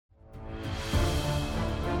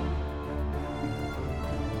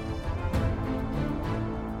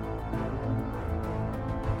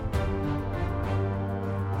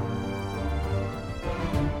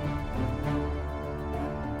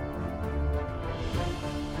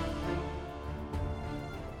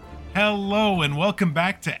Hello and welcome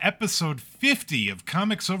back to episode 50 of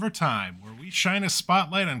Comics Over Time, where we shine a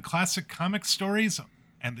spotlight on classic comic stories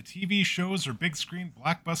and the TV shows or big screen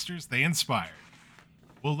blockbusters they inspired.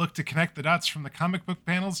 We'll look to connect the dots from the comic book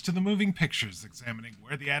panels to the moving pictures, examining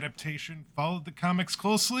where the adaptation followed the comics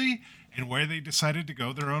closely and where they decided to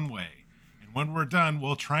go their own way. And when we're done,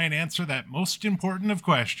 we'll try and answer that most important of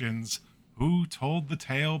questions: who told the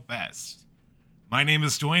tale best? My name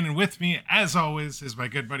is Dwayne, and with me, as always, is my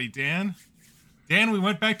good buddy Dan. Dan, we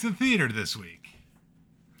went back to the theater this week.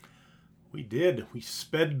 We did. We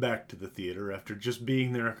sped back to the theater after just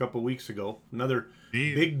being there a couple weeks ago. Another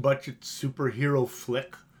big-budget superhero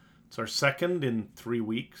flick. It's our second in 3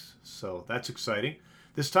 weeks, so that's exciting.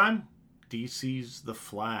 This time, DC's The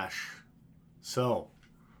Flash. So,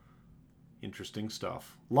 interesting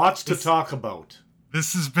stuff. Lots to talk about.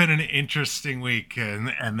 This has been an interesting week,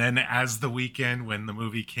 and then as the weekend when the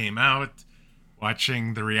movie came out,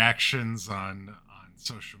 watching the reactions on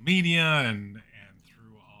social media and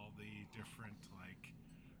through all the different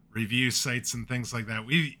review sites and things like that,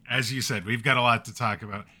 we, as you said, we've got a lot to talk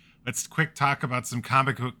about. Let's quick talk about some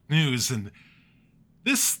comic book news, and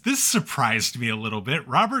this surprised me a little bit.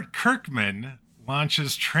 Robert Kirkman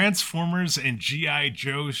launches Transformers and G.I.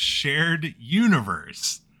 Joe shared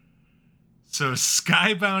universe. So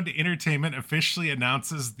Skybound Entertainment officially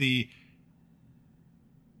announces the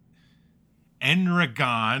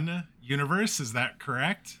Energon universe. Is that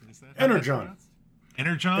correct? Is that Energon.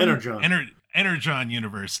 Energon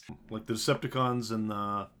universe. Like the Decepticons and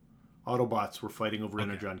the Autobots were fighting over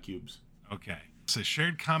Energon cubes. Okay. It's a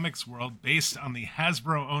shared comics world based on the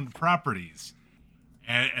Hasbro-owned properties.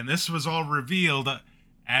 And this was all revealed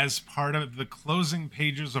as part of the closing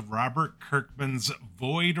pages of Robert Kirkman's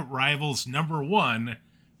Void Rivals #1,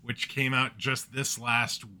 which came out just this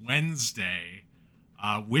last Wednesday,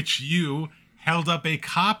 which you held up a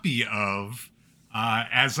copy of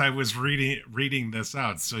as I was reading this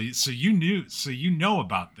out. So you know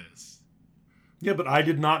about this. Yeah, but I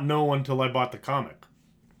did not know until I bought the comic,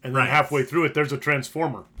 and then halfway through it, there's a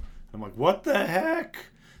Transformer. I'm like, what the heck?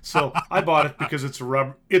 So I bought it because it's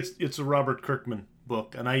a Robert Kirkman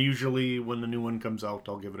book, and I usually, when the new one comes out,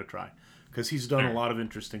 I'll give it a try, because he's done a lot of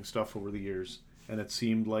interesting stuff over the years, and it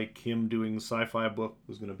seemed like him doing the sci-fi book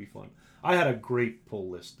was going to be fun. I had a great pull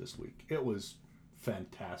list this week. It was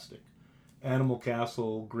fantastic. Animal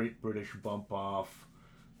Castle, Great British Bump Off,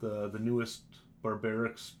 the newest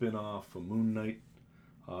Barbaric spin-off, a Moon Knight,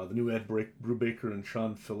 the new Ed Brubaker and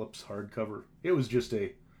Sean Phillips hardcover. It was just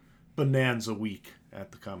a bonanza week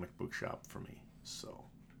at the comic book shop for me. So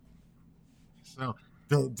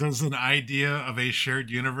does an idea of a shared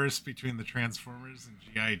universe between the Transformers and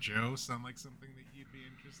G.I. Joe sound like something that you'd be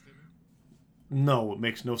interested in? No, it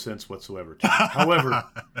makes no sense whatsoever to me. However,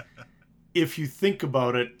 if you think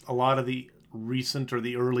about it, a lot of the recent or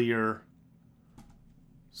the earlier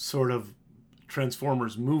sort of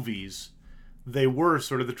Transformers movies, they were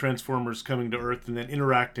sort of the Transformers coming to Earth and then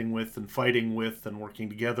interacting with and fighting with and working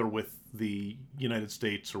together with the United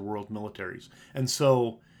States or world militaries. And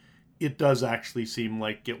so it does actually seem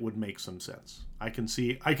like it would make some sense. I can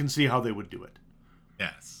see how they would do it.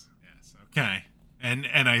 Yes. Okay. And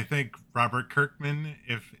I think Robert Kirkman,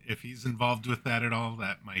 if he's involved with that at all,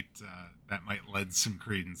 that might lend some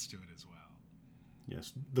credence to it as well.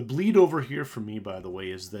 Yes. The bleed over here for me, by the way,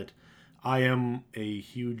 is that I am a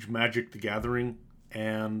huge Magic the Gathering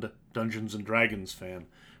and Dungeons and Dragons fan,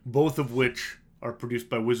 both of which are produced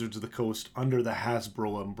by Wizards of the Coast under the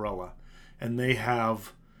Hasbro umbrella, and they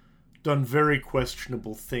have done very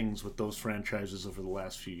questionable things with those franchises over the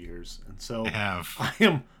last few years. And so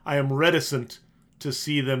I am reticent to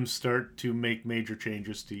see them start to make major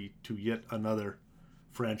changes to yet another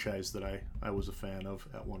franchise that I was a fan of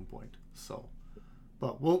at one point. So,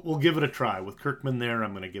 but we'll give it a try. With Kirkman there,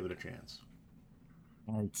 I'm going to give it a chance.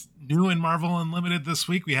 All right. New in Marvel Unlimited this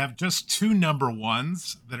week, we have just 2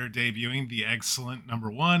 #1s that are debuting: The Excellent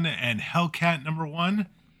 #1 and Hellcat #1.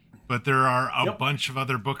 But there are a bunch of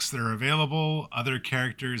other books that are available. Other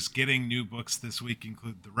characters getting new books this week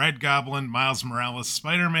include the Red Goblin, Miles Morales,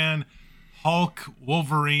 Spider-Man, Hulk,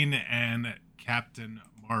 Wolverine, and Captain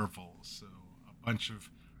Marvel. So a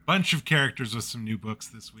bunch of characters with some new books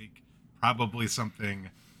this week. Probably something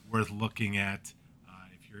worth looking at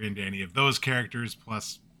if you're into any of those characters.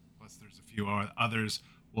 Plus there's a few others.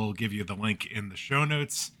 We'll give you the link in the show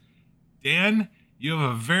notes. Dan, you have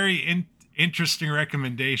a very interesting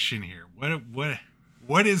recommendation here.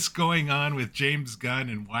 What is going on with James Gunn,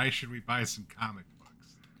 and why should we buy some comic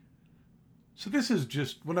books? So this is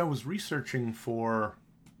just when I was researching for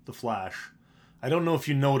The Flash, I don't know if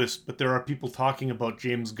you noticed, but there are people talking about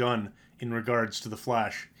James Gunn in regards to The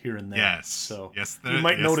Flash here and there. Yes. So you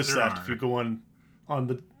might notice that if you go on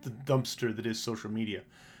the dumpster that is social media.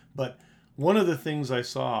 But one of the things I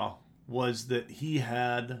saw was that he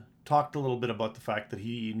had talked a little bit about the fact that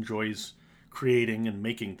he enjoys creating and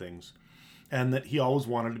making things, and that he always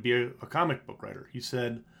wanted to be a comic book writer. He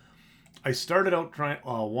said, I started out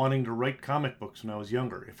wanting to write comic books when I was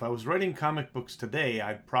younger. If I was writing comic books today,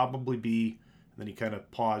 I'd probably be, and then he kind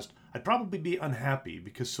of paused, I'd probably be unhappy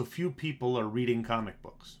because so few people are reading comic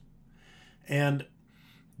books. And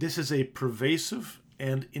this is a pervasive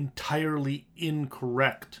and entirely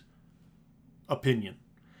incorrect opinion.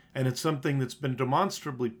 And it's something that's been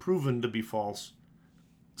demonstrably proven to be false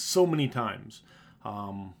so many times.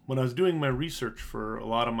 When I was doing my research for a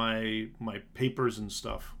lot of my papers and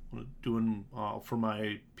stuff, doing for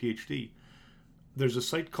my PhD, there's a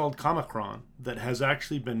site called Comicron that has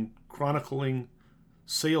actually been chronicling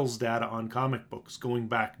sales data on comic books going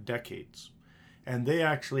back decades. And they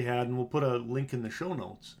actually had, and we'll put a link in the show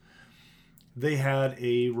notes, they had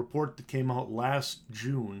a report that came out last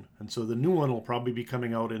June, and so the new one will probably be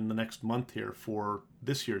coming out in the next month here for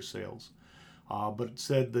this year's sales. But it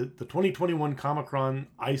said that the 2021 Comicron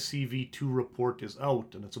ICV2 report is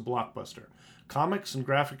out, and it's a blockbuster. Comics and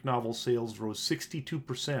graphic novel sales rose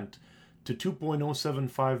 62% to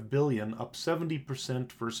 $2.075 billion, up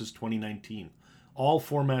 70% versus 2019. All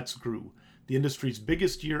formats grew. The industry's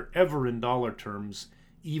biggest year ever in dollar terms,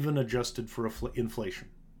 even adjusted for inflation.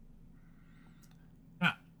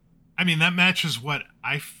 I mean, that matches what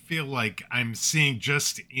I feel like I'm seeing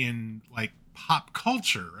just in like pop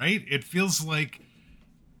culture, right? It feels like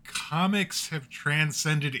comics have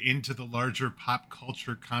transcended into the larger pop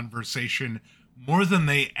culture conversation more than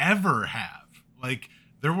they ever have. Like,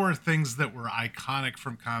 there were things that were iconic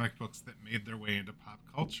from comic books that made their way into pop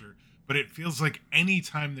culture, but it feels like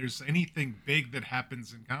anytime there's anything big that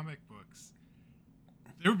happens in comic books,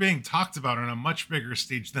 they're being talked about on a much bigger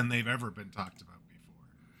stage than they've ever been talked about.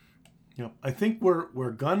 Yep. I think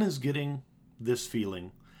where Gunn is getting this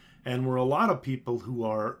feeling, and where a lot of people who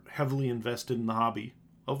are heavily invested in the hobby,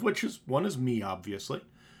 of which one is me, obviously,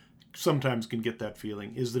 sometimes can get that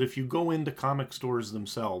feeling, is that if you go into comic stores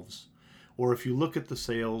themselves, or if you look at the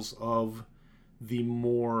sales of the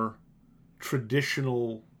more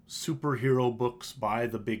traditional superhero books by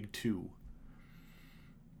the big two,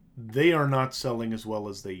 they are not selling as well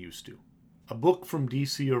as they used to. A book from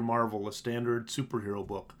DC or Marvel, a standard superhero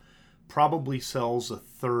book, probably sells a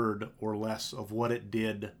third or less of what it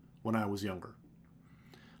did when I was younger.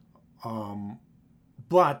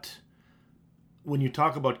 But when you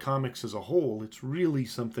talk about comics as a whole, it's really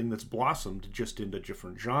something that's blossomed just into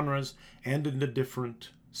different genres and into different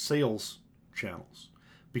sales channels.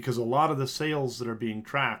 Because a lot of the sales that are being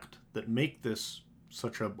tracked that make this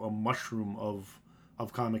such a mushroom of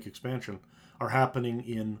comic expansion are happening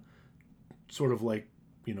in sort of like,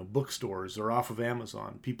 bookstores or off of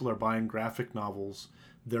Amazon. People are buying graphic novels.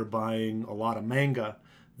 They're buying a lot of manga.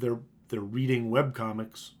 They're reading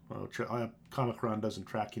webcomics, which Comicron doesn't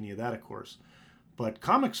track any of that, of course. But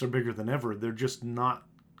comics are bigger than ever. They're just not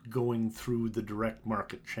going through the direct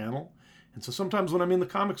market channel. And so sometimes when I'm in the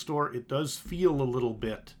comic store, it does feel a little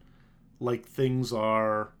bit like things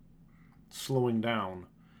are slowing down.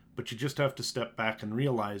 But you just have to step back and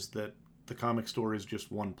realize that the comic store is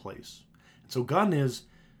just one place. And so Gunn is,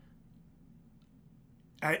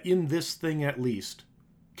 in this thing at least,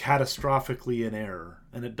 catastrophically in error.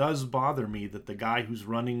 And it does bother me that the guy who's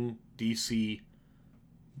running DC,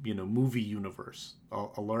 movie universe,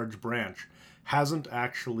 a large branch, hasn't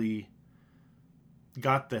actually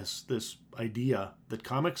got this idea that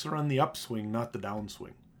comics are on the upswing, not the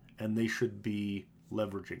downswing. And they should be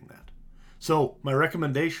leveraging that. So, my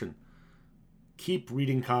recommendation, keep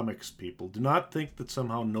reading comics, people. Do not think that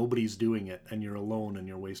somehow nobody's doing it and you're alone and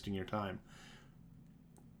you're wasting your time.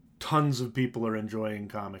 Tons of people are enjoying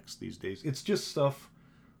comics these days. It's just stuff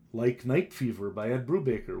like Night Fever by Ed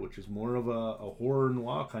Brubaker, which is more of a horror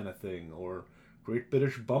noir kind of thing, or Great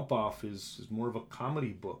British Bump Off is more of a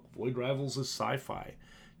comedy book. Void Rivals is sci-fi.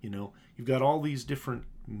 You've got all these different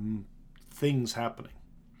things happening.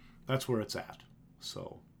 That's where it's at.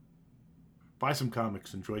 So, buy some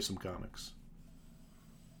comics, enjoy some comics.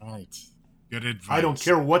 Right. Good advice. I don't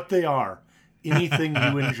care what they are. Anything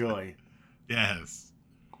you enjoy. Yes.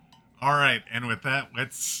 All right, and with that,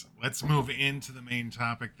 let's move into the main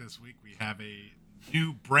topic this week. We have a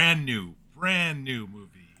brand new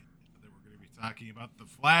movie that we're going to be talking about, The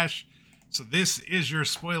Flash. So this is your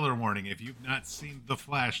spoiler warning. If you've not seen The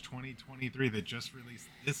Flash 2023 that just released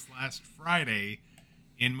this last Friday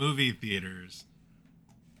in movie theaters,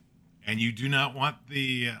 and you do not want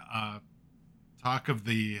the talk of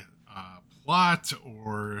the plot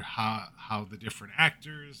or how the different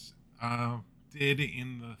actors did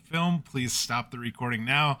in the film, please stop the recording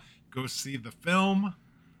now. Go see the film,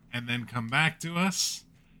 and then come back to us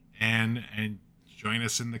and join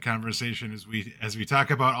us in the conversation as we talk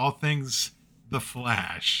about all things The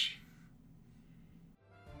Flash.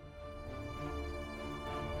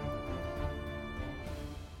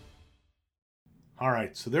 All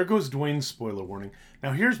right, so there goes Dwayne's spoiler warning.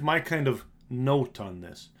 Now here's my kind of note on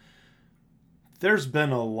this. There's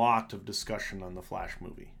been a lot of discussion on the Flash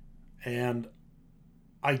movie, and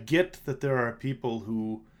I get that there are people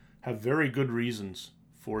who have very good reasons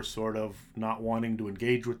for sort of not wanting to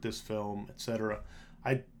engage with this film, etc.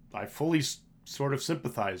 I fully sort of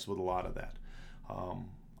sympathize with a lot of that.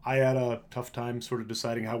 I had a tough time sort of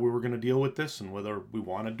deciding how we were going to deal with this and whether we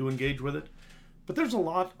wanted to engage with it. But there's a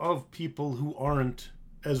lot of people who aren't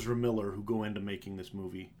Ezra Miller who go into making this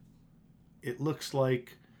movie. It looks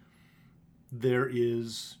like there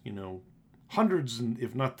is, hundreds and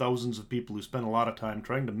if not thousands of people who spend a lot of time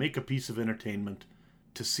trying to make a piece of entertainment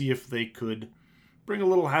to see if they could bring a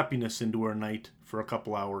little happiness into our night for a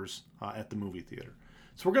couple hours at the movie theater.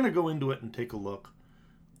 So we're going to go into it and take a look.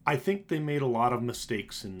 I think they made a lot of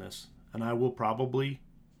mistakes in this, and I will probably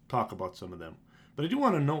talk about some of them. But I do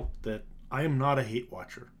want to note that I am not a hate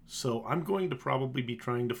watcher, so I'm going to probably be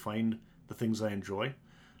trying to find the things I enjoy.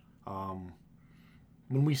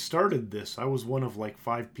 When we started this, I was one of like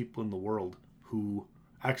 5 people in the world who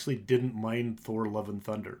actually didn't mind Thor: Love and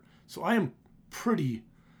Thunder. So I am pretty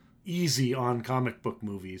easy on comic book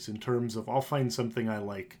movies in terms of I'll find something I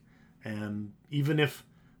like. And even if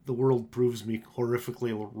the world proves me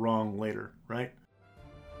horrifically wrong later, right?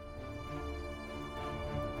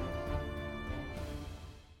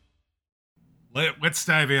 Let's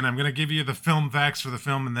dive in. I'm going to give you the film facts for the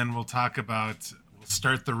film, and then we'll start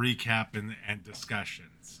the recap and discussion.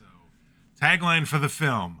 So, tagline for the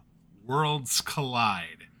film, Worlds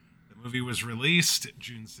Collide. The movie was released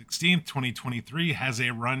June 16th, 2023, has a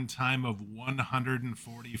runtime of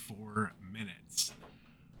 144 minutes.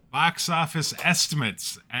 Box office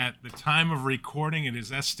estimates. At the time of recording, it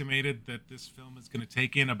is estimated that this film is going to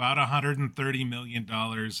take in about $130 million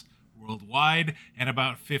worldwide and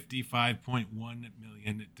about $55.1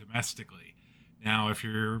 million domestically. Now, if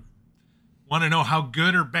you want to know how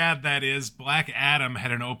good or bad that is, Black Adam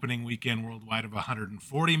had an opening weekend worldwide of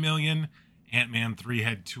 $140 million. Ant-Man 3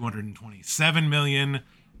 had $227 million.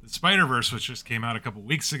 The Spider-Verse, which just came out a couple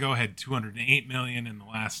weeks ago, had $208 million. And the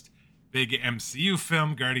last big MCU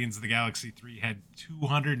film, Guardians of the Galaxy 3, had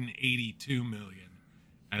 $282 million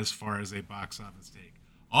as far as a box office take.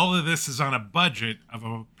 All of this is on a budget of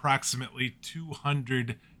approximately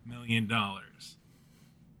 $200 million.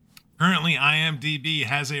 Currently, IMDb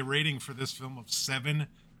has a rating for this film of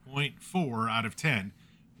 7.4 out of 10,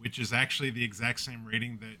 which is actually the exact same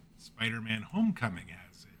rating that Spider-Man Homecoming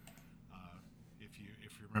has it. If you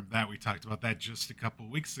remember that, we talked about that just a couple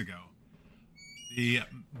weeks ago. The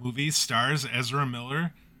movie stars Ezra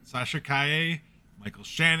Miller, Sasha Calle, Michael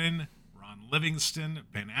Shannon, Ron Livingston,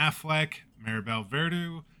 Ben Affleck, Maribel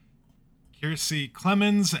Verdú, Kiersey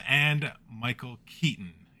Clemens, and Michael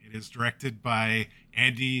Keaton. It is directed by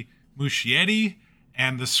Andy Muschietti,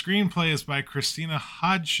 and the screenplay is by Christina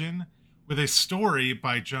Hodgson, with a story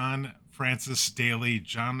by John Francis Daly,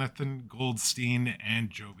 Jonathan Goldstein, and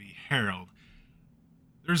Joby Harold.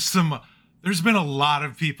 There's been a lot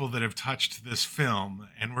of people that have touched this film,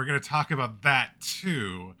 and we're going to talk about that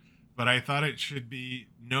too, but I thought it should be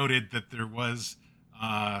noted that there was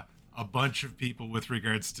a bunch of people with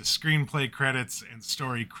regards to screenplay credits and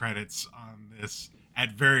story credits on this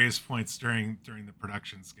at various points during the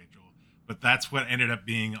production schedule. But that's what ended up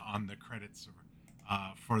being on the credits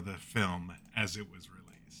for the film as it was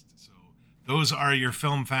released. So those are your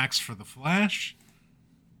film facts for The Flash.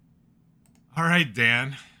 All right,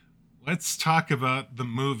 Dan, let's talk about the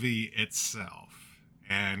movie itself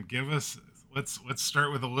and let's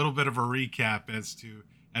start with a little bit of a recap as to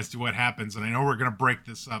what happens. And I know we're going to break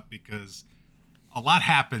this up because a lot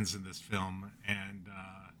happens in this film, and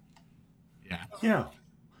yeah.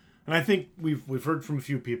 And I think we've heard from a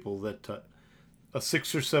few people that a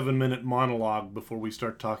 6 or 7 minute monologue before we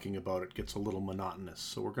start talking about it gets a little monotonous.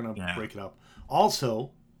 So we're going to break it up.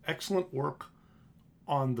 Also, excellent work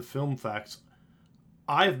on the film facts.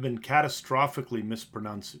 I've been catastrophically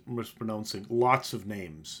mispronouncing lots of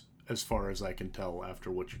names as far as I can tell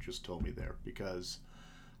after what you just told me there, because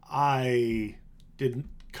I did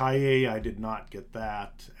not get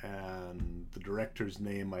that, and the director's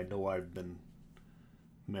name I know I've been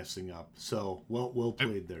messing up. So well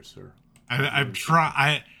played there, sir. I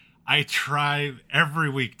I try every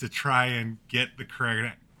week to try and get the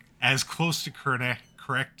correct, as close to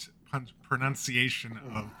correct pronunciation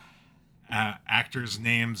of actors'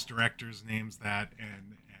 names, directors' names,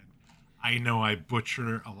 and I know I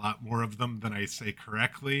butcher a lot more of them than I say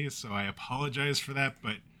correctly, so I apologize for that.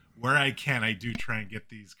 But where I can, I do try and get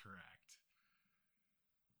these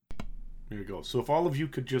correct. There you go. So if all of you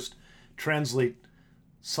could just translate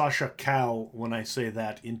Sasha Cal when I say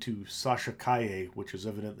that into Sasha Kaye, which is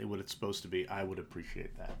evidently what it's supposed to be, I would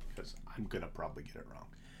appreciate that because I'm going to probably get it wrong.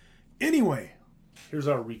 Anyway, here's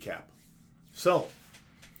our recap. So,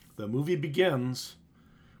 the movie begins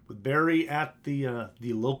with Barry at the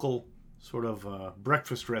local sort of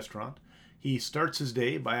breakfast restaurant. He starts his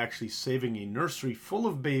day by actually saving a nursery full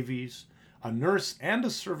of babies, a nurse, and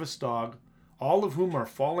a service dog, all of whom are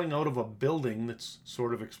falling out of a building that's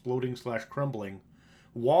sort of exploding/crumbling,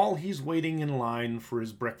 while he's waiting in line for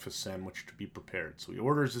his breakfast sandwich to be prepared. So he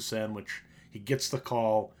orders a sandwich, he gets the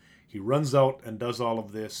call, he runs out and does all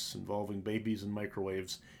of this involving babies and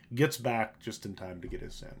microwaves, gets back just in time to get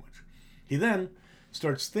his sandwich. He then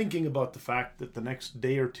starts thinking about the fact that the next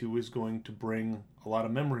day or two is going to bring a lot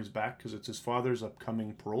of memories back because it's his father's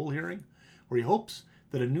upcoming parole hearing, where he hopes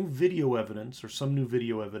that a new video evidence or some new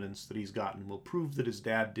video evidence that he's gotten will prove that his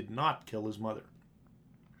dad did not kill his mother.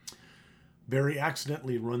 Barry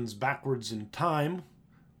accidentally runs backwards in time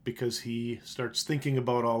because he starts thinking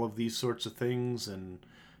about all of these sorts of things and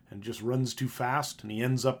just runs too fast, and he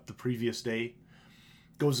ends up the previous day.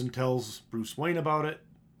 Goes and tells Bruce Wayne about it.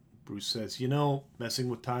 Bruce says, messing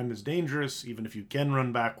with time is dangerous. Even if you can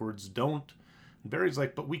run backwards, don't. And Barry's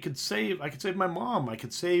like, but I could save my mom. I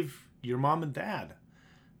could save your mom and dad.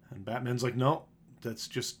 And Batman's like, no,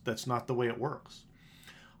 that's not the way it works.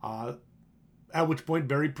 At which point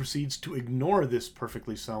Barry proceeds to ignore this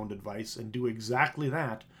perfectly sound advice and do exactly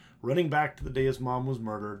that, running back to the day his mom was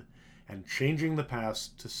murdered and changing the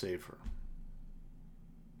past to save her.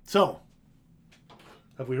 So,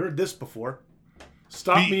 have we heard this before?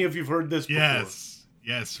 Stop me if you've heard this before.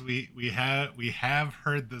 Yes, we have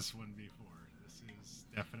heard this one before. This is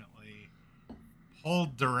definitely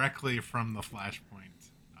pulled directly from the Flashpoint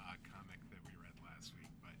comic that we read last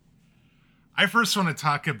week. But I first want to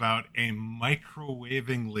talk about a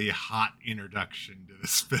microwavingly hot introduction to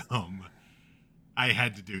this film. I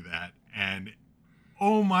had to do that, and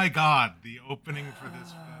oh my God, the opening for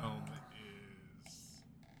this film is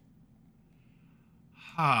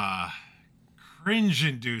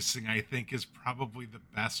cringe-inducing, I think, is probably the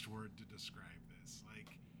best word to describe this.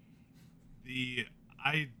 Like, he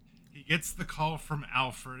gets the call from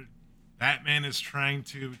Alfred. Batman is trying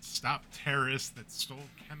to stop terrorists that stole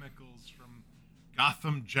chemicals from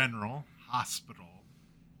Gotham General Hospital,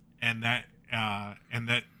 and that a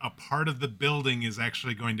part of the building is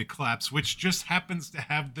actually going to collapse, which just happens to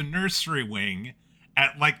have the nursery wing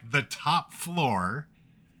at like the top floor,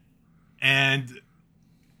 and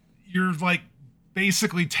you're like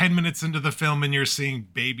basically 10 minutes into the film and you're seeing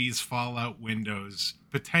babies fall out windows,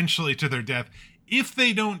 potentially to their death, if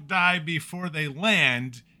they don't die before they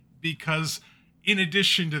land, because in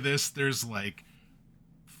addition to this, there's like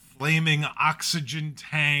flaming oxygen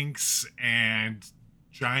tanks and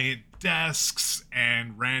giant desks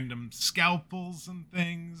and random scalpels and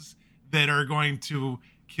things that are going to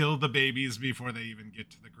kill the babies before they even get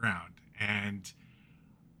to the ground. And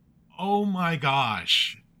oh my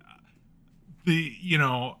gosh,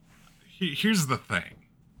 here's the thing.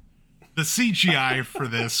 The CGI for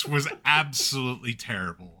this was absolutely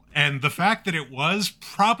terrible. And the fact that it was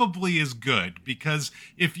probably is good, because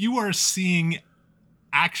if you are seeing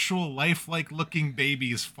actual lifelike looking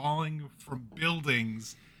babies falling from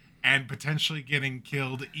buildings and potentially getting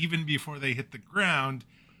killed even before they hit the ground,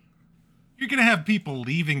 you're going to have people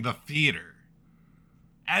leaving the theater.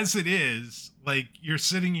 As it is, like, you're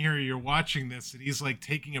sitting here, you're watching this, and he's like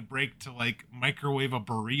taking a break to like microwave a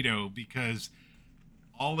burrito because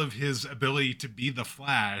all of his ability to be the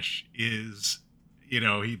Flash is,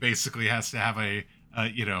 he basically has to have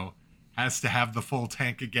has to have the full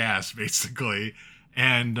tank of gas, basically.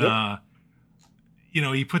 And,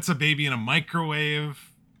 he puts a baby in a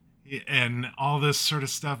microwave and all this sort of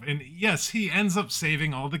stuff. And yes, he ends up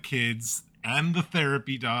saving all the kids and the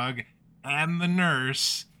therapy dog and the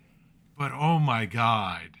nurse. But oh my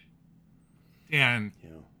God. Dan,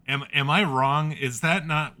 am I wrong? Is that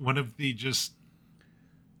not one of the just...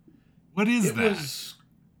 What is that?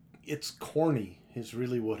 It's corny is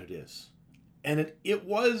really what it is. And it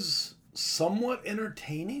was somewhat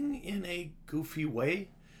entertaining in a goofy way.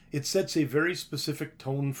 It sets a very specific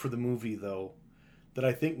tone for the movie, though, that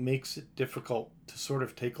I think makes it difficult to sort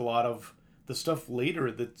of take a lot of the stuff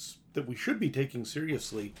later that we should be taking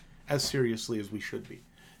seriously as seriously as we should be.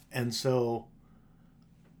 And so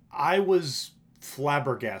I was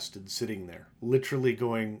flabbergasted sitting there, literally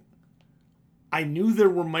going, I knew there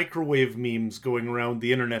were microwave memes going around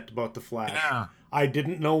the internet about the Flash. Yeah. I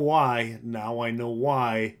didn't know why. Now I know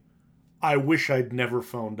why. I wish I'd never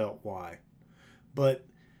found out why. But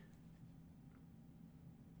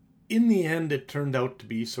in the end, it turned out to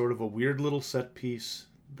be sort of a weird little set piece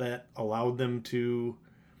that allowed them to,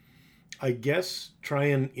 I guess, try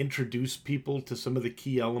and introduce people to some of the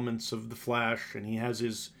key elements of the Flash. And he has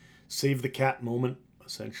his save the cat moment.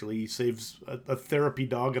 Essentially, he saves a therapy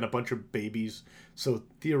dog and a bunch of babies. So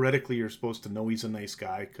theoretically, you're supposed to know he's a nice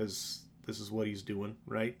guy because this is what he's doing,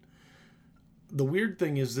 right? The weird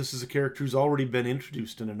thing is this is a character who's already been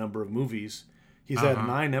introduced in a number of movies. He's had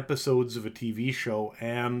 9 episodes of a TV show,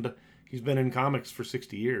 and he's been in comics for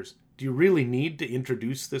 60 years. Do you really need to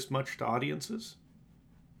introduce this much to audiences?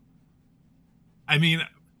 I mean,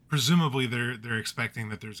 presumably they're expecting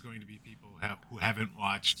that there's going to be people who haven't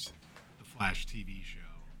watched the Flash TV show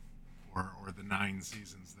or the 9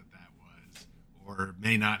 seasons that was, or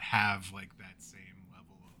may not have like that same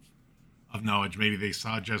level of knowledge. Maybe they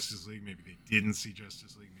saw Justice League, maybe they didn't see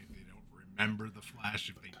Justice League, maybe they don't remember the Flash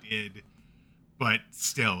if they did. But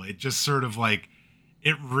still, it just sort of like,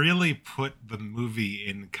 it really put the movie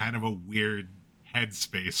in kind of a weird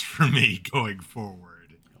headspace for me going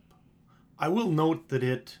forward. I will note that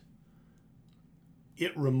it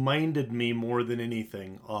reminded me more than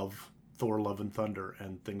anything of Thor Love and Thunder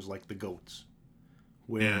and things like The Goats,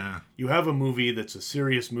 where you have a movie that's a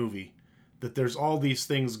serious movie, that there's all these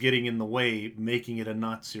things getting in the way, making it a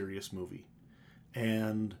not serious movie.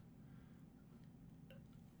 And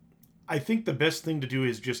I think the best thing to do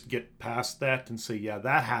is just get past that and say, yeah,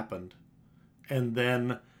 that happened. And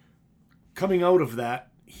then coming out of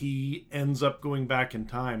that, he ends up going back in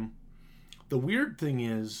time. The weird thing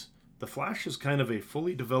is, the Flash is kind of a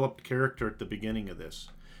fully developed character at the beginning of this.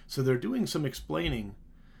 So they're doing some explaining,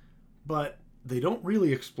 but they don't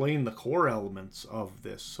really explain the core elements of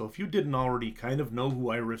this. So if you didn't already kind of know who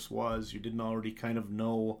Iris was, you didn't already kind of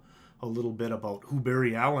know a little bit about who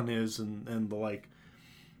Barry Allen is and the like,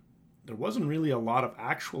 there wasn't really a lot of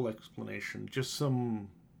actual explanation, just some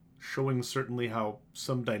showing certainly how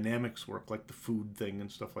some dynamics work, like the food thing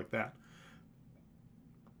and stuff like that.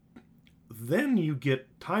 Then you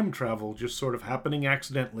get time travel just sort of happening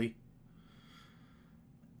accidentally,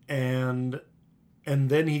 and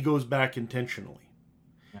then he goes back intentionally.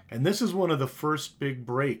 And this is one of the first big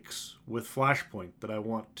breaks with Flashpoint that I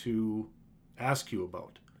want to ask you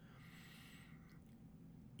about.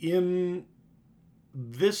 In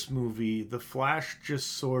this movie, the Flash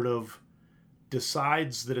just sort of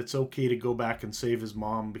decides that it's okay to go back and save his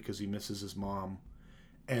mom because he misses his mom.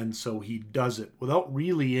 And so he does it without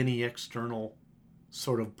really any external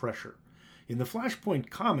sort of pressure. In the Flashpoint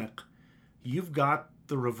comic, you've got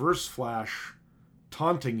the Reverse Flash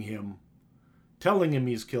taunting him, telling him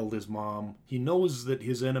he's killed his mom. He knows that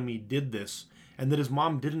his enemy did this, and that his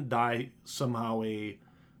mom didn't die somehow a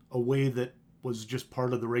way that was just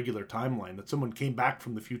part of the regular timeline, that someone came back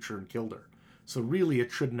from the future and killed her. So really,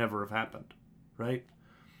 it should never have happened, right?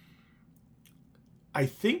 I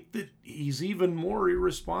think that he's even more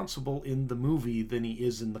irresponsible in the movie than he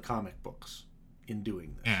is in the comic books in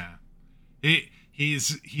doing this. Yeah.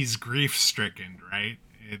 He's grief stricken, right?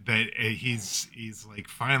 That he's like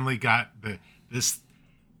finally got the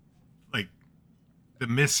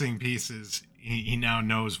missing pieces. He now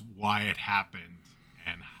knows why it happened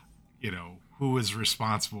and who was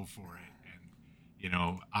responsible for it,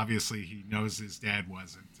 and obviously he knows his dad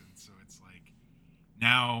wasn't, and so it's like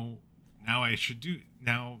now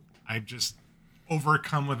I've just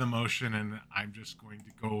overcome with emotion, and I'm just going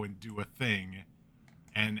to go and do a thing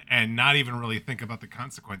and not even really think about the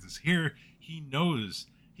consequences. Here, he knows.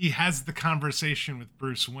 He has the conversation with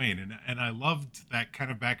Bruce Wayne, and I loved that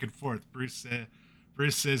kind of back and forth. Bruce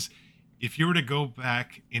says, if you were to go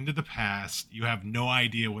back into the past, you have no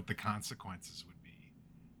idea what the consequences would be.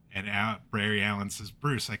 And Barry Allen says,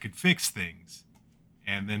 Bruce, I could fix things.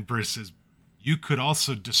 And then Bruce says, you could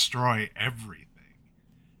also destroy everything.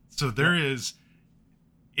 So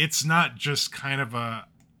it's not just kind of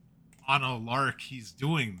on a lark he's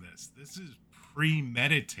doing this. This is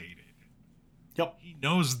premeditated. Yep. He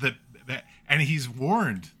knows that, and he's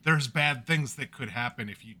warned there's bad things that could happen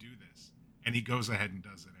if you do this. And he goes ahead and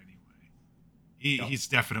does it anyway. He's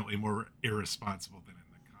definitely more irresponsible than in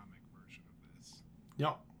the comic version of this.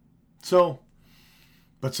 Yep. So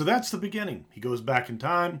that's the beginning. He goes back in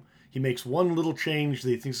time. He makes one little change that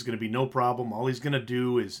he thinks is going to be no problem. All he's going to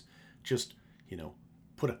do is just,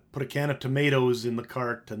 put a can of tomatoes in the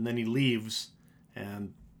cart, and then he leaves,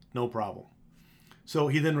 and no problem. So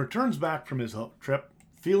he then returns back from his trip,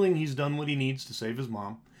 feeling he's done what he needs to save his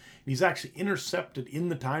mom. And he's actually intercepted in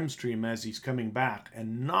the time stream as he's coming back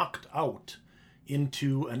and knocked out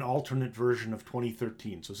into an alternate version of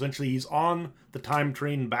 2013. So essentially he's on the time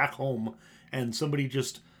train back home, and somebody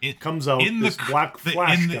just comes out, this black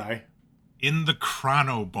flash guy. In the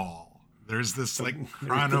chrono ball. There's this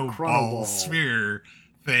chrono ball sphere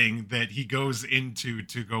thing that he goes into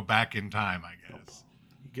to go back in time, I guess.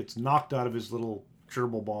 He gets knocked out of his little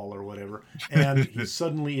gerbil ball or whatever, and he's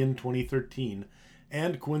suddenly in 2013,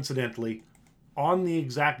 and coincidentally on the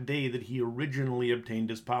exact day that he originally obtained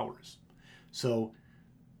his powers. So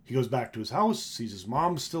he goes back to his house, sees his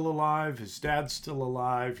mom still alive, his dad's still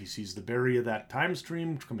alive, he sees the Barry of that time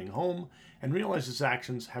stream coming home, and realizes his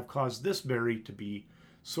actions have caused this Barry to be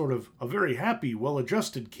sort of a very happy,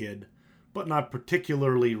 well-adjusted kid, but not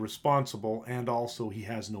particularly responsible, and also he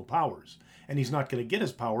has no powers. And he's not going to get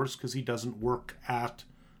his powers because he doesn't work at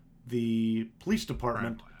the police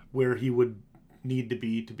department where he would need to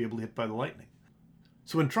be able to hit by the lightning.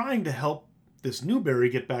 So in trying to help this new Barry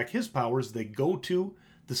get back his powers, they go to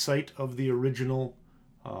the site of the original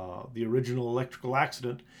electrical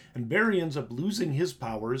accident, and Barry ends up losing his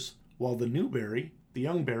powers while the new Barry, the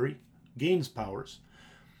young Barry, gains powers.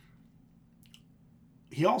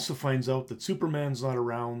 He also finds out that Superman's not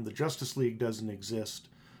around, the Justice League doesn't exist.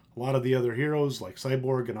 A lot of the other heroes, like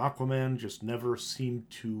Cyborg and Aquaman, just never seem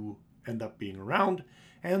to end up being around,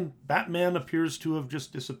 and Batman appears to have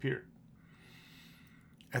just disappeared.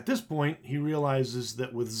 At this point, he realizes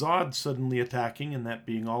that with Zod suddenly attacking and that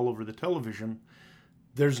being all over the television,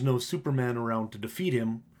 there's no Superman around to defeat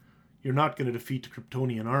him. You're not going to defeat the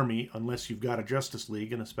Kryptonian army unless you've got a Justice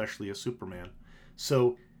League, and especially a Superman.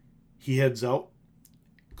 So he heads out,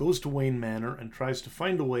 goes to Wayne Manor, and tries to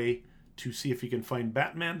find a way to see if he can find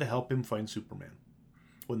Batman to help him find Superman.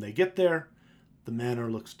 When they get there, the manor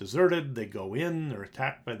looks deserted. They go in, they're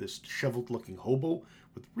attacked by this disheveled-looking hobo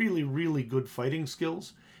with really, really good fighting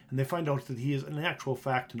skills, and they find out that he is in actual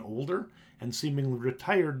fact an older and seemingly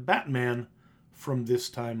retired Batman from this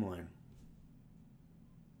timeline.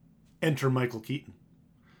 Enter Michael Keaton.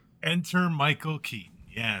 Enter Michael Keaton,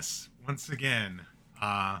 yes. Once again,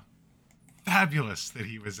 fabulous that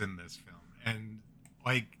he was in this film. And,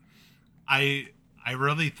 I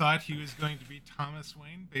really thought he was going to be Thomas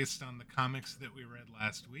Wayne based on the comics that we read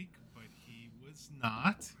last week, but he was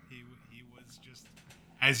not. He was just,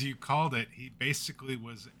 as you called it, he basically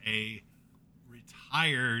was a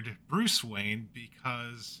retired Bruce Wayne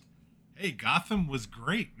because, hey, Gotham was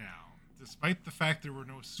great now. Despite the fact there were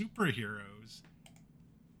no superheroes,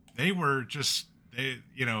 they were just,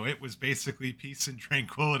 it was basically peace and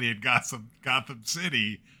tranquility in Gotham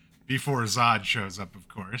City before Zod shows up, of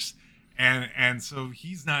course. And so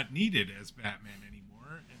he's not needed as Batman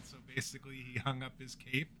anymore. And so basically he hung up his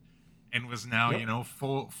cape and was now,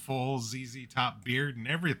 full ZZ Top beard and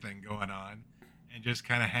everything going on, and just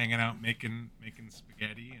kind of hanging out making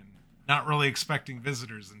spaghetti and not really expecting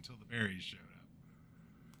visitors until the Barrys showed up.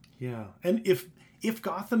 Yeah. And if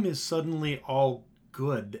Gotham is suddenly all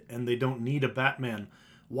good and they don't need a Batman,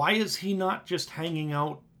 why is he not just hanging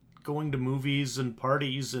out, going to movies and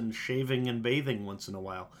parties and shaving and bathing once in a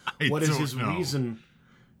while? What is his reason?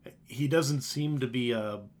 He doesn't seem to be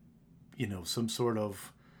some sort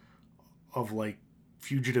of like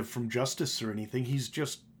fugitive from justice or anything. He's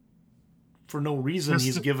just, for no reason,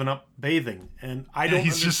 he's given up bathing, and I don't.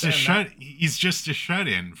 He's just he's just a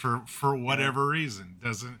shut-in for whatever reason.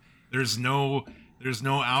 There's no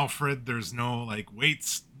Alfred. There's no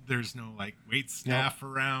weights. There's no wait staff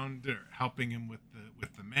around or helping him with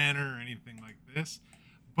the manor or anything like this.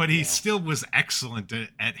 But he still was excellent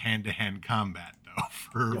at hand-to-hand combat,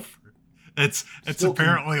 though. It's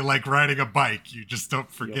apparently like riding a bike. You just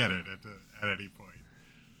don't forget it at any point.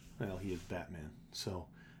 Well, he is Batman, so,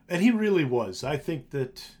 and he really was. I think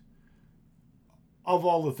that of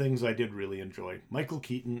all the things I did really enjoy, Michael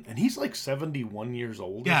Keaton, and he's like 71 years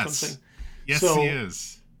old or something. Yes, so he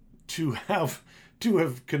is. To have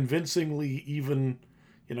convincingly, even,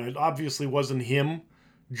 it obviously wasn't him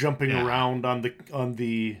jumping around on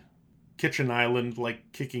the kitchen island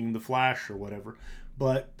like kicking the Flash or whatever,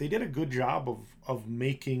 but they did a good job of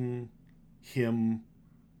making him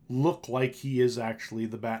look like he is actually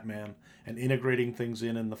the Batman and integrating things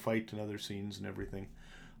in the fight and other scenes and everything.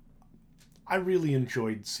 I really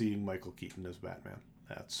enjoyed seeing Michael Keaton as Batman.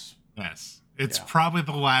 It's probably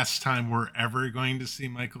the last time we're ever going to see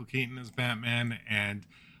Michael Keaton as Batman, and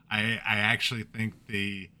I actually think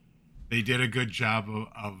they did a good job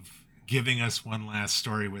of giving us one last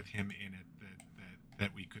story with him in it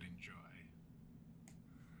that we could enjoy.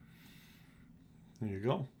 There you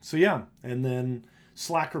go. So yeah, and then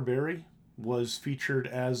Slacker Barry was featured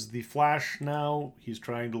as the Flash now. He's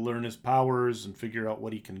trying to learn his powers and figure out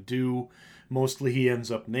what he can do. Mostly he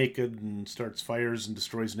ends up naked and starts fires and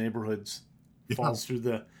destroys neighborhoods. Yeah. Falls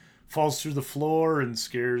through the floor and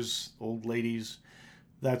scares old ladies,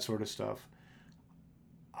 that sort of stuff.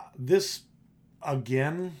 This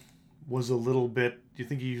again was a little bit, do you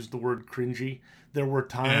think you used the word cringy? There were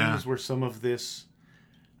times where some of this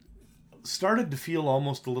started to feel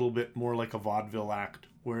almost a little bit more like a vaudeville act,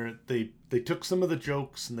 where they took some of the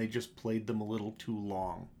jokes and they just played them a little too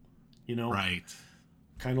long, you know? Right.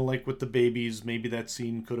 Kind of like with the babies, maybe that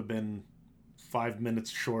scene could have been 5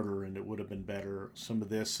 minutes shorter and it would have been better. Some of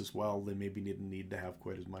this as well, they maybe didn't need to have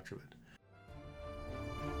quite as much of it.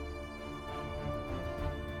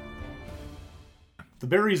 The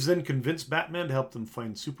Barrys then convince Batman to help them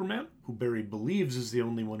find Superman, who Barry believes is the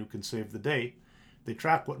only one who can save the day. They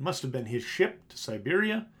track what must have been his ship to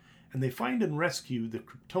Siberia, and they find and rescue the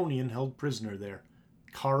Kryptonian held prisoner there,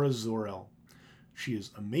 Kara Zor-El. She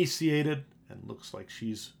is emaciated and looks like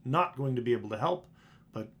she's not going to be able to help,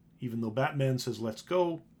 but even though Batman says let's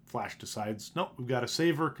go, Flash decides, no, we've got to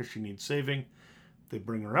save her because she needs saving. They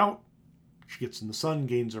bring her out. She gets in the sun,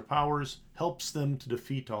 gains her powers, helps them to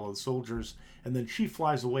defeat all of the soldiers, and then she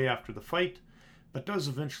flies away after the fight, but does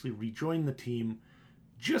eventually rejoin the team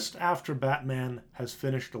just after Batman has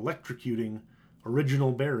finished electrocuting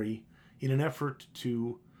original Barry in an effort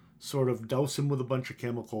to sort of douse him with a bunch of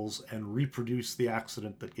chemicals and reproduce the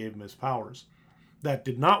accident that gave him his powers. That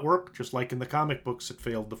did not work, just like in the comic books it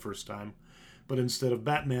failed the first time, but instead of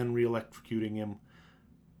Batman re-electrocuting him,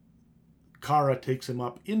 Kara takes him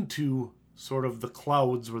up into sort of the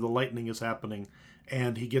clouds where the lightning is happening,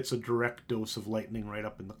 and he gets a direct dose of lightning right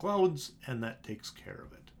up in the clouds, and that takes care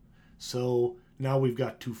of it. So now we've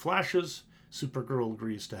got two Flashes. Supergirl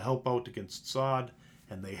agrees to help out against Zod,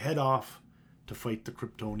 and they head off to fight the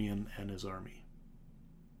Kryptonian and his army.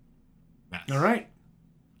 Yes. All right.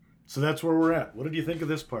 So that's where we're at. What did you think of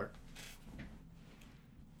this part?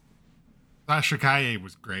 Sasha Calle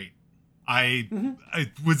was great. I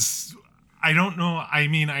don't know. I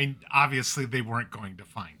mean, obviously they weren't going to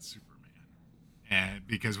find Superman, and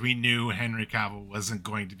because we knew Henry Cavill wasn't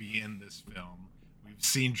going to be in this film. We've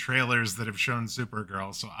seen trailers that have shown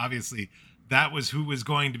Supergirl, so obviously that was who was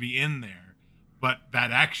going to be in there. But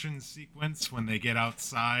that action sequence when they get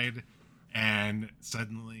outside and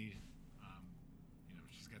suddenly,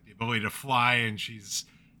 she's got the ability to fly and she's,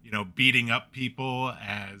 beating up people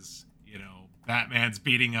as, Batman's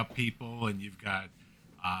beating up people, and you've got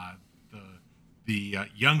the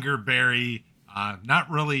younger Barry not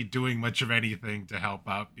really doing much of anything to help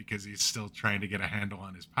out because he's still trying to get a handle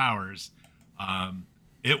on his powers.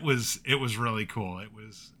 It was really cool. It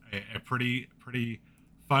was a pretty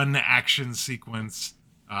fun action sequence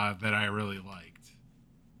that I really liked.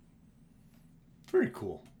 Very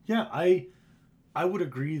cool. Yeah, I would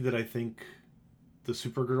agree that I think the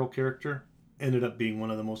Supergirl character ended up being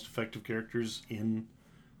one of the most effective characters in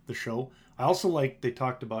the show. I also like they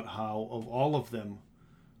talked about how of all of them,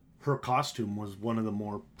 her costume was one of the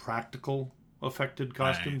more practical affected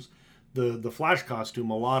costumes. Right. The Flash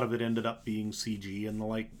costume, a lot of it ended up being CG and the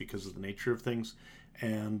like because of the nature of things.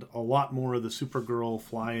 And a lot more of the Supergirl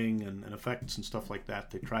flying and effects and stuff like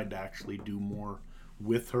that, they tried to actually do more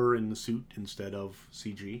with her in the suit instead of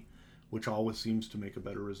CG, which always seems to make a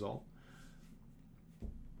better result.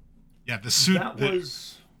 Yeah, the suit,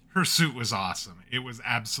 her suit was awesome. It was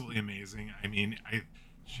absolutely amazing. I mean,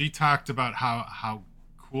 she talked about how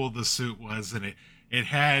cool the suit was, and it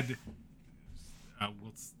had,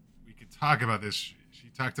 we could talk about this. She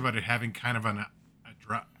talked about it having kind of an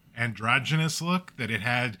androgynous look, that it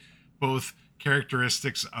had both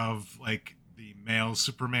characteristics of like the male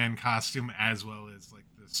Superman costume as well as like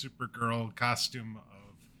the Supergirl costume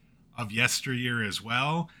of yesteryear as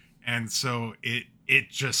well, and so it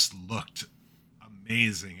just looked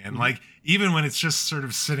amazing. And like even when it's just sort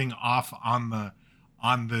of sitting off on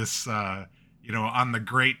this on the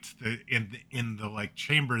grate in the like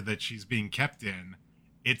chamber that she's being kept in,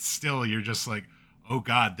 it's still, you're just like, oh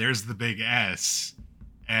god, there's the big S.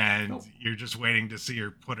 And you're just waiting to see her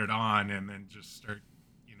put it on and then just start,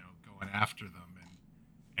 going after them.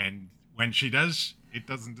 And when she does, it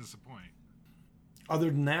doesn't disappoint. Other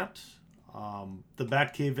than that, the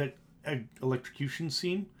Batcave electrocution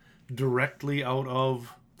scene, directly out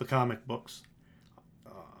of the comic books.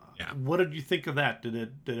 What did you think of that?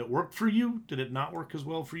 Did it work for you? Did it not work as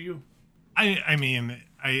well for you? I mean,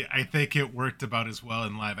 I think it worked about as well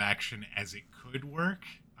in live action as it could work.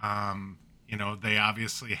 They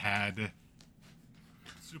obviously had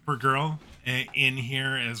Supergirl in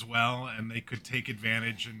here as well, and they could take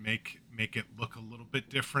advantage and make it look a little bit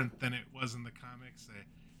different than it was in the comics.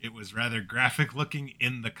 It was rather graphic looking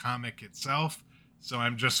in the comic itself, so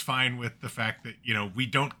I'm just fine with the fact that we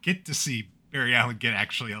don't get to see Barry Allen get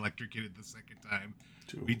actually electrocuted the second time.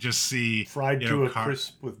 We just see fried to a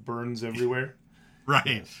crisp with burns everywhere. Right.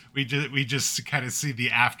 Yes. We just kind of see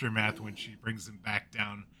the aftermath when she brings him back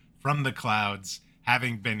down from the clouds,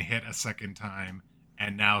 having been hit a second time,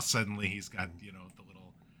 and now suddenly he's got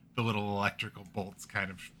the little electrical bolts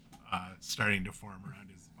kind of starting to form around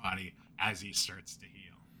his body as he starts to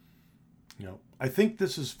heal. I think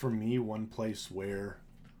this is for me one place where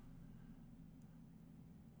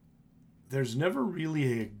there's never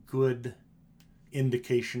really a good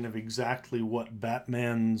indication of exactly what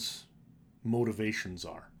Batman's motivations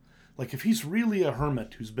are. Like, if he's really a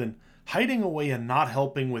hermit who's been hiding away and not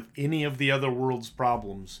helping with any of the other world's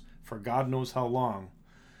problems for God knows how long,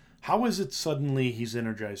 how is it suddenly he's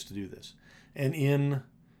energized to do this? And in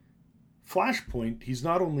Flashpoint, he's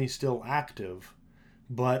not only still active,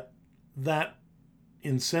 but that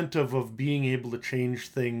incentive of being able to change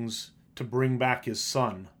things to bring back his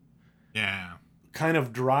son kind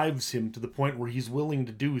of drives him to the point where he's willing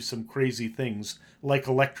to do some crazy things, like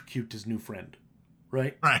electrocute his new friend,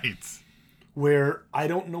 right? Right. Where I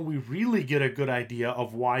don't know we really get a good idea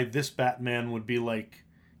of why this Batman would be like,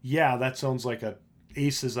 yeah, that sounds like a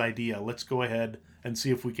Ace's idea. Let's go ahead and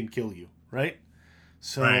see if we can kill you, right?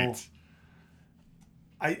 So right.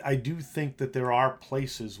 I do think that there are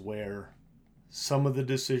places where some of the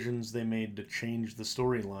decisions they made to change the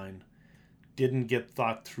storyline didn't get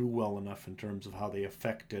thought through well enough in terms of how they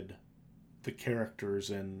affected the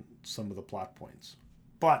characters and some of the plot points.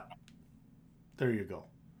 But there you go.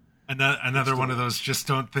 Another one of those, just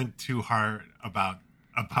don't think too hard about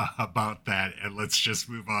that, and let's just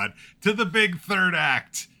move on to the big third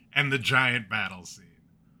act and the giant battle scene.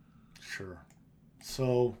 Sure.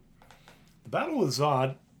 So, the battle with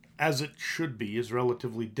Zod, as it should be, is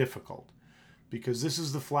relatively difficult, because this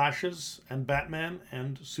is the Flashes and Batman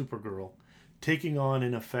and Supergirl taking on,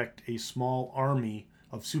 in effect, a small army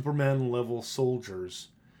of Superman-level soldiers.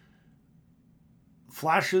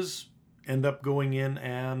 Flashes end up going in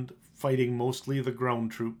and fighting mostly the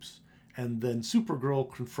ground troops, and then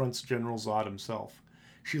Supergirl confronts General Zod himself.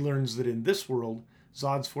 She learns that in this world,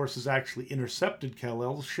 Zod's forces actually intercepted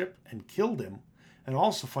Kal-El's ship and killed him, and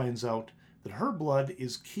also finds out that her blood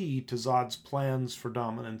is key to Zod's plans for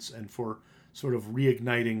dominance and for sort of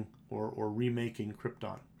reigniting or remaking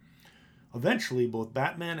Krypton. Eventually, both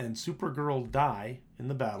Batman and Supergirl die in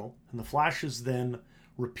the battle, and the Flashes then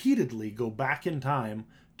repeatedly go back in time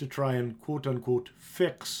to try and quote-unquote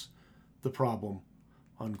fix the problem,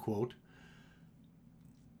 unquote.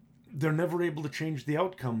 They're never able to change the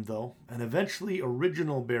outcome, though, and eventually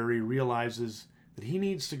original Barry realizes that he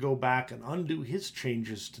needs to go back and undo his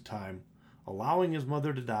changes to time, allowing his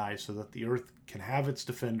mother to die so that the Earth can have its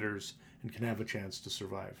defenders and can have a chance to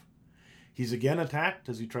survive. He's again attacked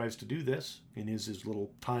as he tries to do this in his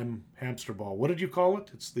little time hamster ball. What did you call it?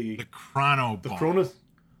 It's the chrono ball. The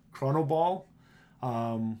chrono ball.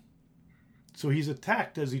 So he's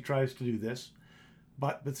attacked as he tries to do this,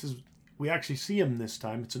 but we actually see him this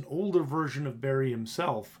time. It's an older version of Barry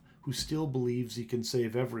himself who still believes he can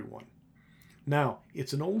save everyone. Now,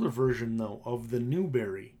 it's an older version, though, of the new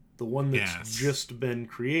Barry, the one that's just been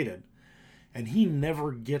created, and he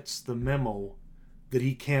never gets the memo that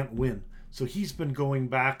he can't win. So he's been going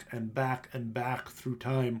back and back and back through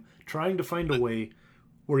time, trying to find a way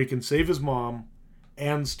where he can save his mom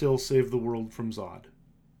and still save the world from Zod.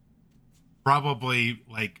 Probably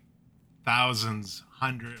like thousands,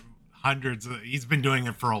 hundreds. He's been doing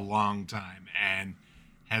it for a long time and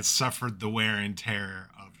has suffered the wear and tear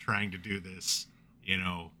of trying to do this,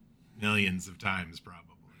 millions of times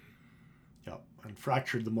probably. Yep, and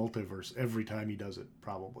fractured the multiverse every time he does it,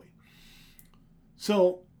 probably.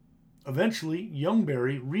 So, eventually, young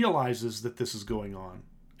Barry realizes that this is going on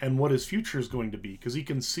and what his future is going to be, because he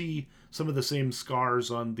can see some of the same scars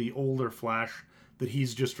on the older Flash that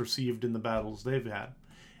he's just received in the battles they've had.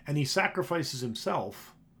 And he sacrifices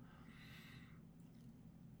himself,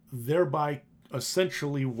 thereby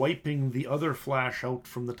essentially wiping the other Flash out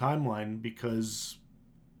from the timeline, because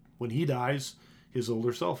when he dies, his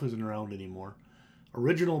older self isn't around anymore.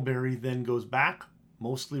 Original Barry then goes back,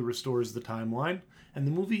 mostly restores the timeline, and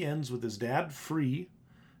the movie ends with his dad free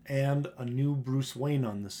and a new Bruce Wayne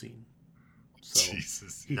on the scene. So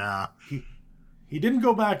Jesus, He didn't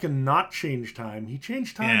go back and not change time. He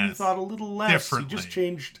changed time, he thought, a little less. He just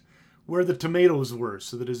changed where the tomatoes were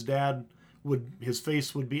so that his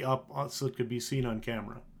face would be up so it could be seen on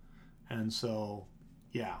camera. And so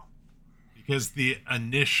Yeah. Because the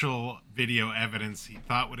initial video evidence he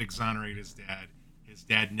thought would exonerate his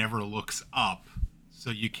dad never looks up, so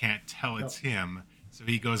you can't tell it's him. So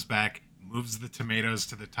he goes back, moves the tomatoes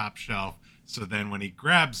to the top shelf, so then when he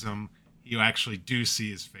grabs them, you actually do see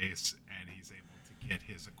his face, and he's able to get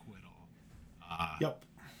his acquittal.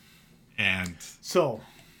 And so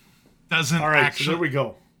doesn't all right, actually. So there we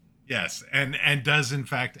go. Yes, and does in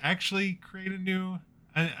fact actually create a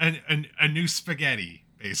new spaghetti,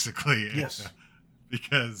 basically. Yes,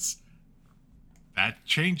 because that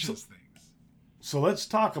changes things. So let's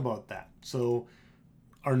talk about that. So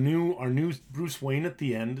our new Bruce Wayne at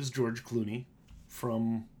the end is George Clooney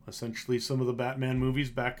from essentially some of the Batman movies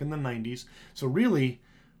back in the 90s. So really,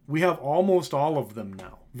 we have almost all of them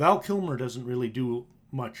now. Val Kilmer doesn't really do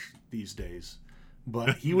much these days,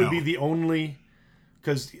 but he would be the only,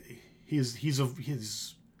 because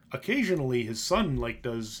he's occasionally his son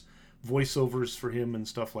does voiceovers for him and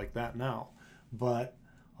stuff like that now, but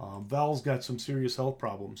Val's got some serious health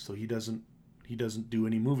problems, so he doesn't do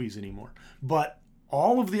any movies anymore. But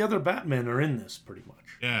all of the other Batmen are in this pretty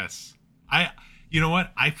much. Yes, you know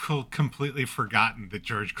what? I completely forgotten that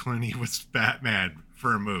George Clooney was Batman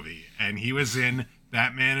for a movie, and he was in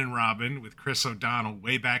Batman and Robin with Chris O'Donnell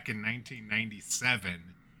way back in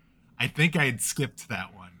 1997. I think I had skipped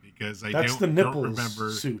that one because That's don't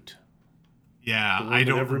remember suit. Yeah, I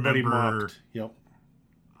don't remember. Mocked. Yep.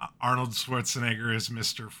 Arnold Schwarzenegger as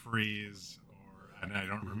Mr. Freeze, and I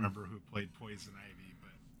don't remember who played Poison Ivy,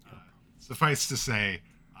 but suffice to say,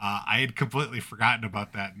 I had completely forgotten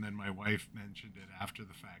about that, and then my wife mentioned it after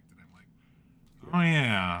the fact, and I'm like, oh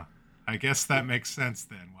yeah, I guess that makes sense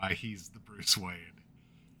then, why he's the Bruce Wayne.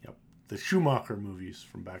 Yep, the Schumacher movies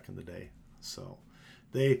from back in the day. So,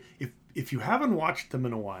 if you haven't watched them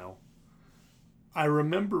in a while, I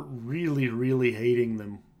remember really, really hating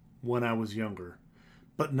them when I was younger.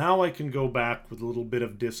 But now I can go back with a little bit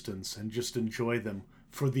of distance and just enjoy them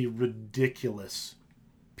for the ridiculous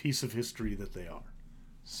piece of history that they are.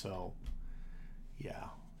 So, yeah,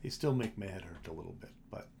 they still make my head hurt a little bit,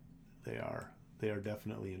 but they are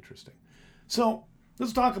definitely interesting. So,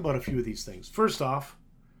 let's talk about a few of these things. First off,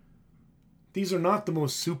 these are not the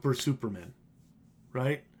most supermen,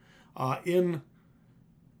 right? In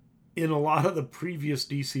a lot of the previous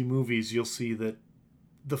DC movies, you'll see that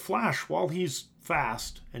the Flash, while he's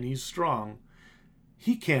fast and he's strong,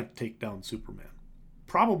 he can't take down Superman.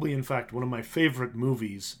 Probably, in fact, one of my favorite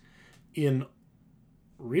movies in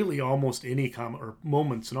really almost any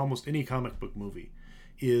moments in almost any comic book movie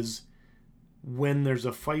is when there's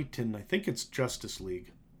a fight in, I think it's Justice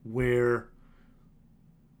League, where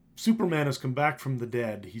Superman has come back from the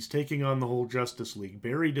dead. He's taking on the whole Justice League.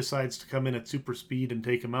 Barry decides to come in at super speed and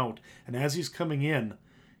take him out. And as he's coming in,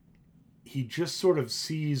 he just sort of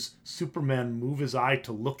sees Superman move his eye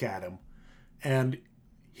to look at him. And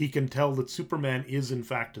he can tell that Superman is, in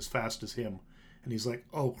fact, as fast as him. And he's like,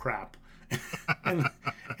 oh, crap. and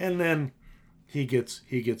then he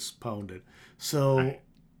gets pounded. So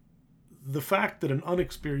the fact that an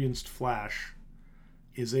unexperienced Flash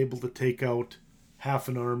is able to take out half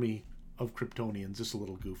an army of Kryptonians is a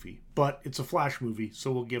little goofy. But it's a Flash movie,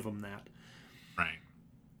 so we'll give him that. Right.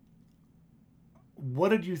 What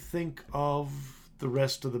did you think of the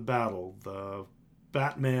rest of the battle? The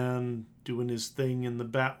Batman doing his thing in the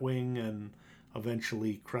Batwing and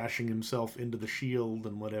eventually crashing himself into the shield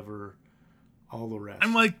and whatever, all the rest.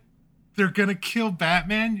 I'm like, they're going to kill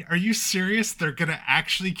Batman? Are you serious? They're going to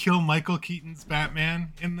actually kill Michael Keaton's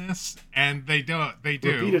Batman in this? And they do.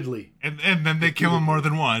 Repeatedly. And then they kill him more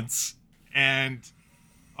than once. And,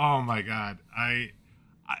 oh my God. I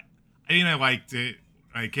liked it.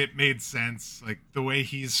 Like, it made sense. Like, the way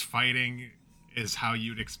he's fighting is how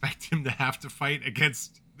you'd expect him to have to fight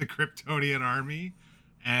against the Kryptonian army.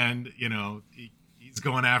 And, he's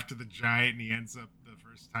going after the giant, and he ends up the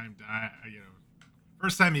first time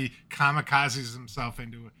he kamikazes himself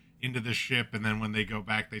into the ship, and then when they go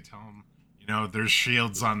back, they tell him, there's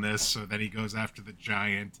shields on this, so then he goes after the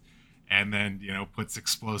giant, and then, puts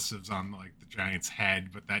explosives on, the giant's head,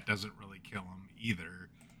 but that doesn't really kill him either.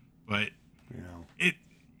 But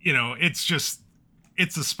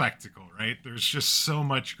it's a spectacle, right? There's just so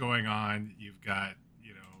much going on. You've got,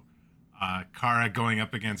 Kara going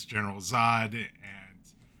up against General Zod, and,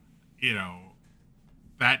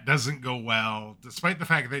 that doesn't go well. Despite the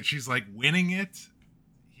fact that she's, winning it,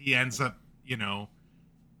 he ends up,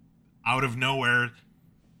 out of nowhere,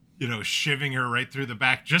 shivving her right through the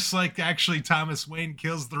back, just like actually Thomas Wayne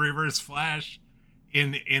kills the Reverse Flash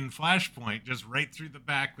in Flashpoint, just right through the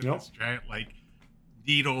back with this giant,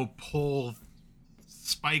 needle pole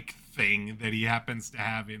spike thing that he happens to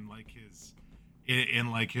have in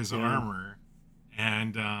in like his armor,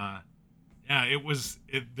 and it was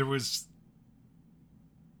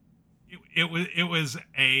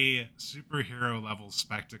a superhero level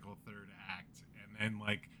spectacle third act, and then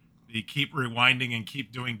like they keep rewinding and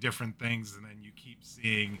keep doing different things, and then you keep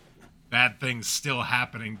seeing bad things still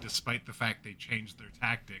happening despite the fact they changed their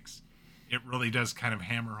tactics. It really does kind of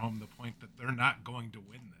hammer home the point that they're not going to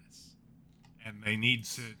win this, and they need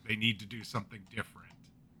to do something different.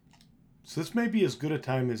 So this may be as good a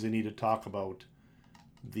time as any to talk about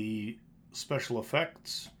the special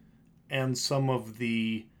effects and some of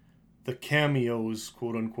the cameos,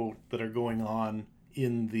 quote unquote, that are going on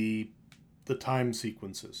in the time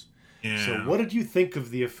sequences. Yeah. So what did you think of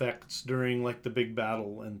the effects during like the big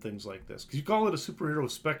battle and things like this? Because you call it a superhero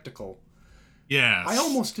spectacle. Yes. I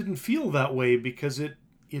almost didn't feel that way because it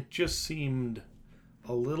just seemed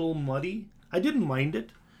a little muddy. I didn't mind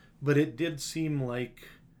it, but it did seem like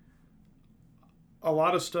a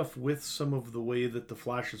lot of stuff with some of the way that the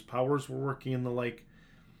Flash's powers were working and the like.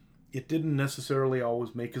 It didn't necessarily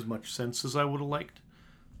always make as much sense as I would have liked.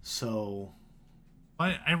 So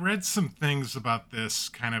I read some things about this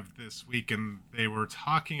kind of this week, and they were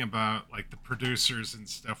talking about, like, the producers and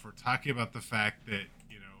stuff were talking about the fact that,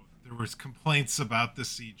 you know, there was complaints about the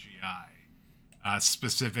CGI,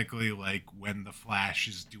 specifically like when the Flash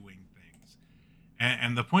is doing things.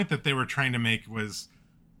 And the point that they were trying to make was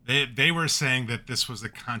they were saying that this was a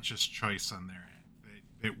conscious choice on their end,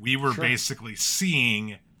 that we were basically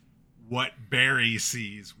seeing what Barry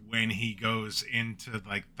sees when he goes into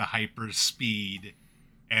like the hyper speed,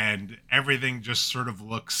 and everything just sort of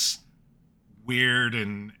looks weird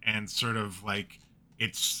and sort of like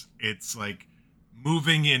it's like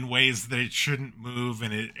moving in ways that it shouldn't move,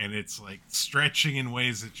 and it's like stretching in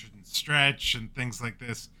ways it shouldn't stretch and things like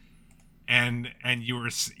this. And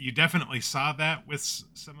you definitely saw that with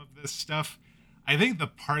some of this stuff. I think the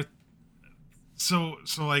part so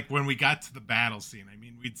like when we got to the battle scene, I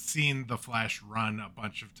mean, we'd seen the Flash run a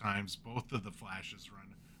bunch of times, both of the Flashes run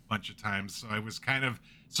a bunch of times, so I was kind of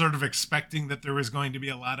sort of expecting that there was going to be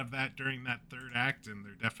a lot of that during that third act, and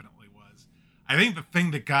there definitely was. I think the thing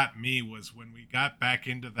that got me was when we got back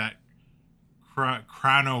into that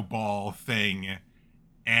chrono ball thing,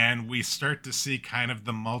 and we start to see kind of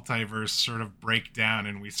the multiverse sort of break down,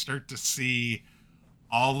 and we start to see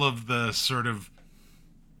all of the sort of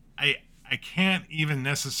I can't even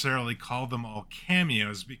necessarily call them all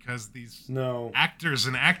cameos, because these actors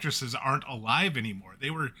and actresses aren't alive anymore. They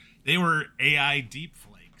were AI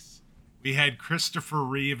deepfakes. We had Christopher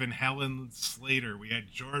Reeve and Helen Slater. We had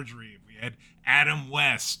George Reeve. We had Adam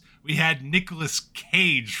West. We had Nicolas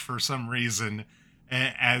Cage for some reason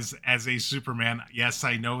as a Superman. Yes,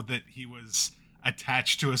 I know that he was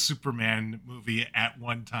attached to a Superman movie at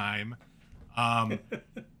one time.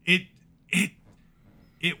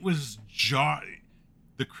 It was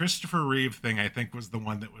the Christopher Reeve thing, I think, was the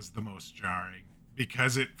one that was the most jarring,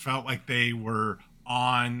 because it felt like they were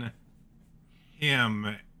on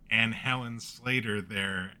him and Helen Slater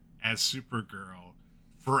there as Supergirl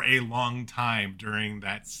for a long time during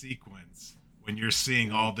that sequence, when you're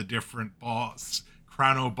seeing all the different balls,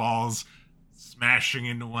 chrono balls smashing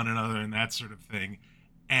into one another and that sort of thing.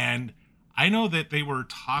 And I know that they were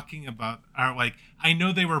talking about, or like, I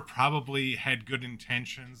know they were probably had good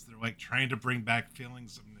intentions. They're like trying to bring back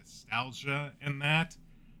feelings of nostalgia in that.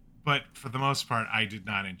 But for the most part, I did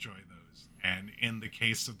not enjoy those. And in the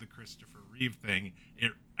case of the Christopher Reeve thing,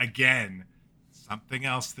 it, again, something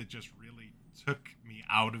else that just really took me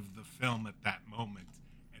out of the film at that moment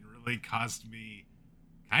and really caused me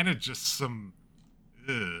kind of just some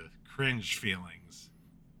cringe feelings.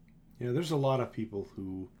 Yeah, there's a lot of people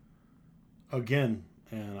who, again,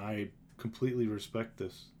 and I completely respect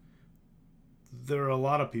this, there are a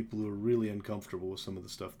lot of people who are really uncomfortable with some of the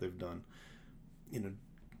stuff they've done. You know,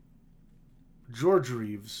 George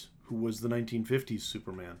Reeves, who was the 1950s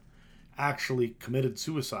Superman, actually committed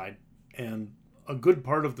suicide, and a good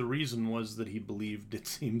part of the reason was that he believed, it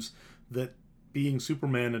seems, that being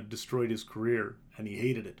Superman had destroyed his career, and he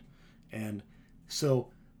hated it. And so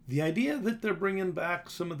the idea that they're bringing back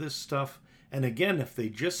some of this stuff, and again, if they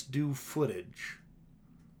just do footage,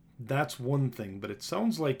 that's one thing. But it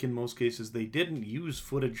sounds like in most cases they didn't use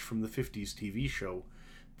footage from the 50s TV show.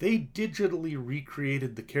 They digitally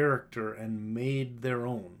recreated the character and made their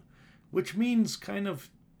own, which means kind of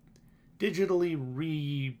digitally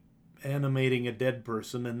reanimating a dead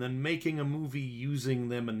person and then making a movie using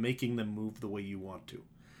them and making them move the way you want to,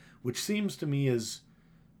 which seems to me is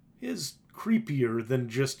creepier than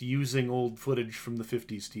just using old footage from the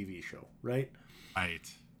 50s TV show, right? Right.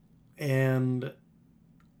 And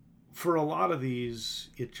for a lot of these,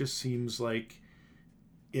 it just seems like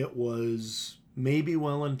It was maybe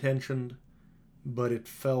well-intentioned, but it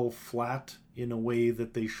fell flat in a way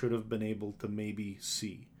that they should have been able to maybe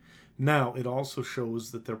see. Now, it also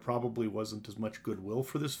shows that there probably wasn't as much goodwill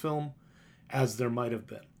for this film as there might have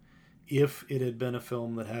been. If it had been a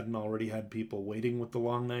film that hadn't already had people waiting with the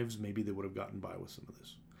long knives, maybe they would have gotten by with some of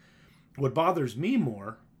this. What bothers me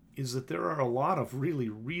more is that there are a lot of really,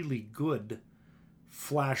 really good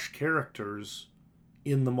Flash characters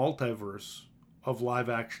in the multiverse of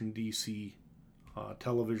live-action DC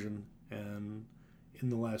television and in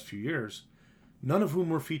the last few years, none of whom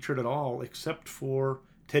were featured at all except for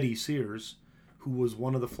Teddy Sears, who was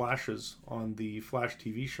one of the Flashes on the Flash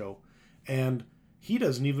TV show, and he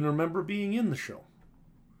doesn't even remember being in the show.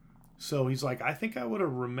 So he's like, I think I would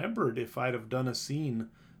have remembered if I'd have done a scene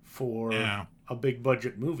for a big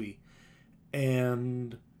budget movie.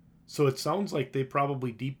 And so it sounds like they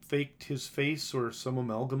probably deep faked his face or some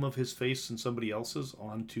amalgam of his face and somebody else's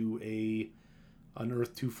onto an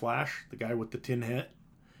Earth 2 Flash, the guy with the tin hat,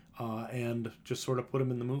 and just sort of put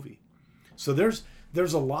him in the movie. So there's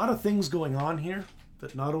a lot of things going on here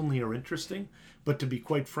that not only are interesting, but to be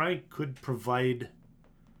quite frank, could provide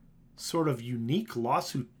sort of unique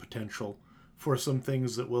lawsuit potential for some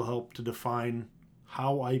things that will help to define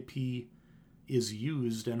how IP is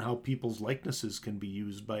used and how people's likenesses can be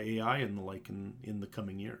used by AI and the like in the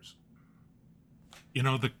coming years. You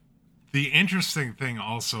know, the interesting thing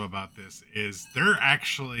also about this is there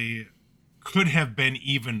actually could have been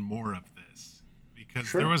even more of this,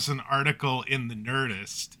 because there was an article in the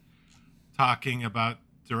Nerdist talking about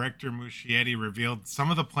director Muschietti revealed some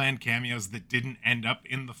of the planned cameos that didn't end up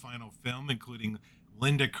in the final film, including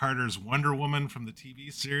Linda Carter's Wonder Woman from the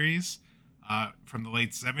TV series from the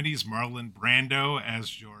late 70s, Marlon Brando as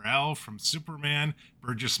Jor-El from Superman,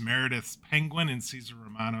 Burgess Meredith's Penguin, and Cesar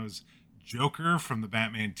Romano's Joker from the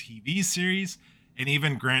Batman TV series, and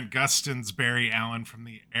even Grant Gustin's Barry Allen from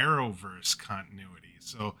the Arrowverse continuity.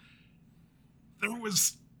 So there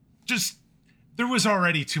was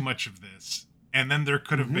already too much of this, and then there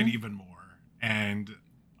could have been even more. And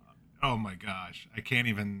oh my gosh, I can't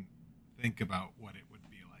even think about what it would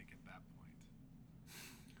be like at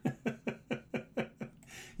that point.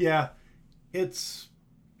 Yeah,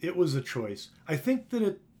 it was a choice. I think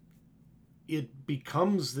that it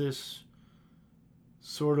becomes this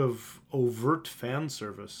sort of overt fan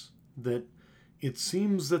service that it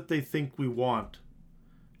seems that they think we want.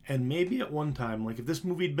 And maybe at one time, like if this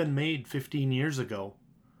movie had been made 15 years ago,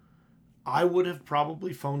 I would have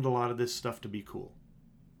probably found a lot of this stuff to be cool,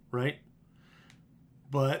 right?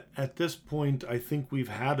 But at this point, I think we've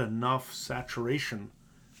had enough saturation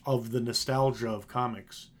of the nostalgia of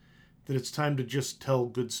comics that it's time to just tell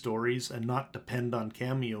good stories and not depend on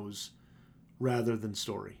cameos rather than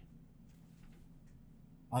story.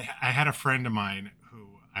 I had a friend of mine who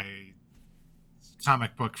another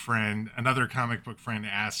comic book friend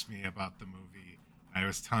asked me about the movie. I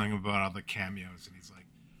was telling him about all the cameos, and he's like,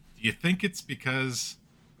 do you think it's because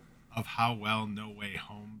of how well No Way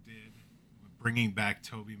Home did, bringing back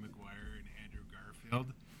Tobey Maguire and Andrew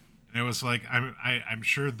Garfield? And it was like, I'm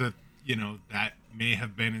sure that, you know, that may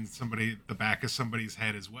have been in the back of somebody's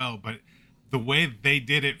head as well, but the way they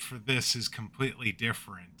did it for this is completely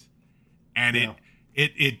different. And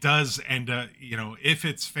it does end up, you know, if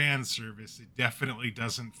it's fan service, it definitely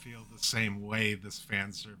doesn't feel the same way this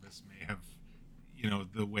fan service may have, you know,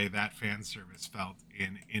 the way that fan service felt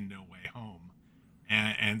in No Way Home.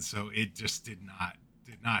 And so it just did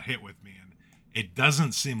not hit with me. And it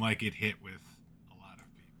doesn't seem like it hit with a lot of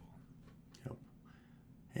people.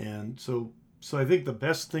 Yep. And so I think the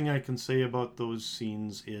best thing I can say about those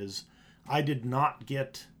scenes is I did not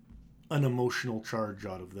get an emotional charge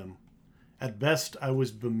out of them. At best, I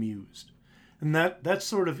was bemused. And that's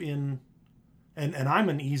sort of and I'm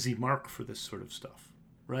an easy mark for this sort of stuff,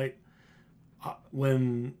 right?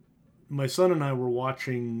 When my son and I were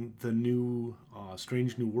watching the new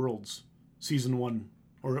Strange New Worlds season 1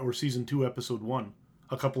 or season 2 episode 1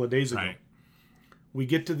 a couple of days ago, we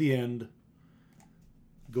get to the end,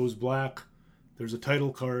 goes black, there's a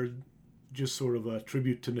title card, just sort of a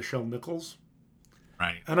tribute to Nichelle Nichols.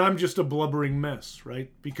 Right. And I'm just a blubbering mess,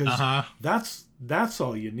 right? Because that's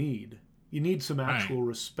all you need. You need some actual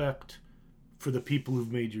respect for the people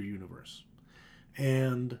who've made your universe.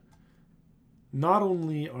 And not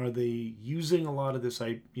only are they using a lot of this,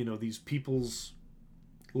 these people's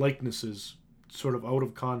likenesses sort of out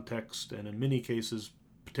of context and in many cases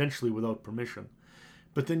potentially without permission,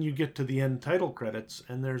 but then you get to the end title credits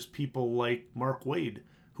and there's people like Mark Waid,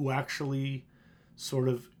 who actually sort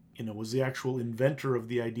of, was the actual inventor of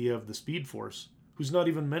the idea of the Speed Force, who's not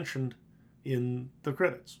even mentioned in the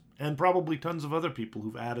credits, and probably tons of other people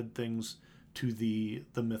who've added things to the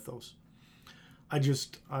mythos.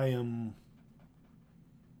 I'm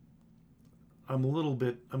a little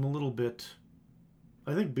bit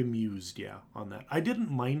I think bemused, yeah, on that. I didn't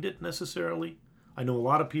mind it necessarily. I know a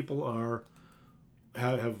lot of people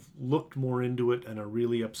have looked more into it and are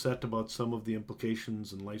really upset about some of the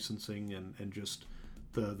implications and licensing and just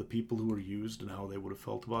the people who were used and how they would have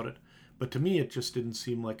felt about it. But to me, it just didn't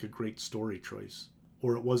seem like a great story choice,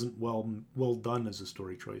 or it wasn't well done as a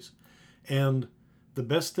story choice. And the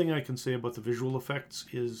best thing I can say about the visual effects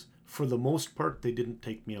is, for the most part, they didn't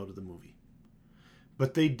take me out of the movie.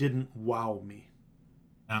 But they didn't wow me.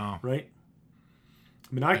 No. Right?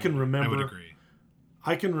 I mean, I can remember... I would agree.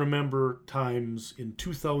 I can remember times in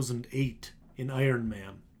 2008 in Iron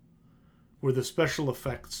Man where the special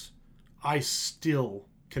effects, I still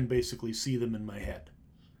can basically see them in my head.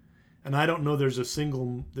 And I don't know there's a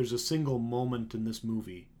single moment in this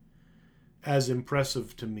movie as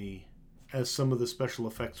impressive to me as some of the special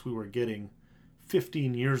effects we were getting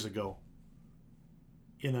 15 years ago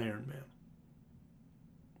in Iron Man.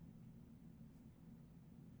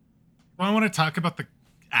 Well, I want to talk about the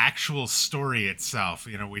actual story itself.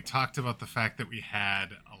 You know, we talked about the fact that we had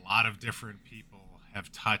a lot of different people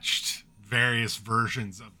have touched various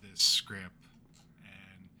versions of this script.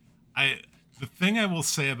 And the thing I will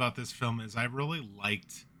say about this film is I really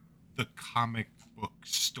liked the comic book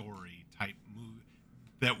story type movie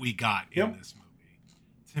that we got in this movie.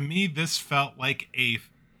 To me, this felt like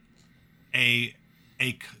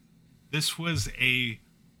this was a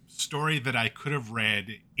story that I could have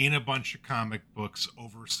read in a bunch of comic books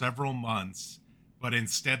over several months, but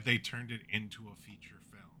instead they turned it into a feature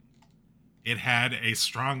film. It had a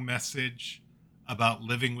strong message about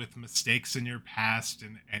living with mistakes in your past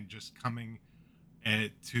and just coming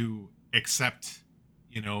to accept,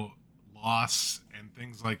 loss and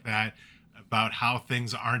things like that, about how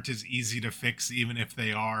things aren't as easy to fix, even if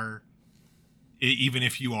you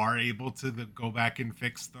are able to go back and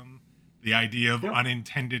fix them. The idea of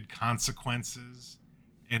unintended consequences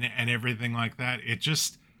and everything like that.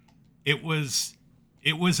 It was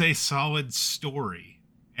a solid story,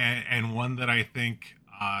 and one that I think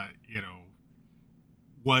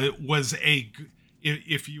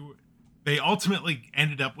they ultimately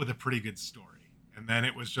ended up with a pretty good story, and then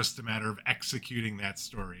it was just a matter of executing that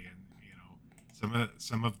story. And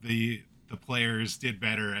some of the players did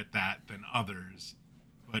better at that than others.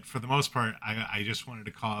 But for the most part, I just wanted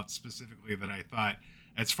to call out specifically that I thought,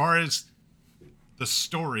 as far as the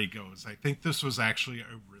story goes, I think this was actually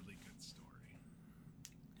a really good story.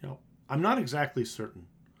 I'm not exactly certain,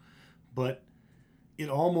 but it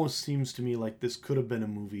almost seems to me like this could have been a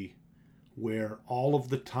movie where all of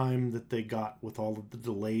the time that they got with all of the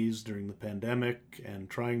delays during the pandemic and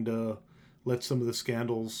trying to let some of the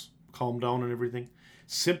scandals calm down and everything,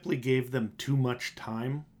 simply gave them too much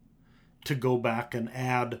time to go back and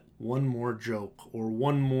add one more joke or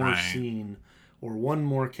one more scene or one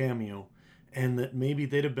more cameo, and that maybe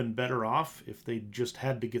they'd have been better off if they just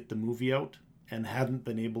had to get the movie out and hadn't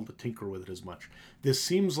been able to tinker with it as much. This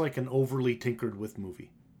seems like an overly tinkered with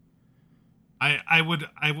movie. I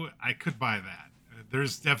could buy that.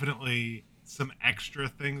 There's definitely some extra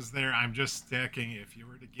things there. I'm just thinking, if you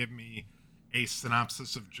were to give me a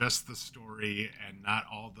synopsis of just the story and not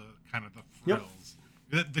all the kind of the frills.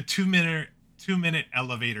 The 2-minute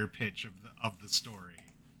elevator pitch of the story,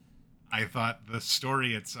 I thought the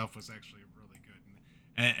story itself was actually really good,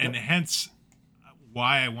 and hence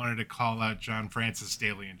why I wanted to call out John Francis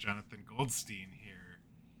Daley and Jonathan Goldstein here,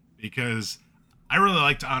 because I really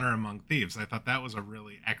liked Honor Among Thieves. I thought that was a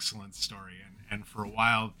really excellent story, and for a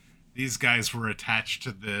while these guys were attached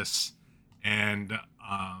to this, and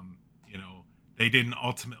they didn't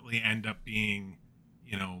ultimately end up being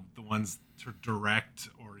the ones to direct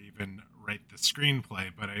or even write the screenplay,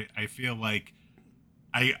 but I feel like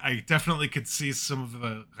I definitely could see some of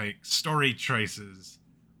the story choices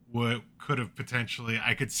could have potentially,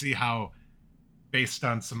 I could see how, based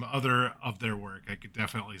on some other of their work, I could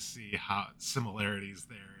definitely see how similarities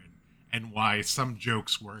there and why some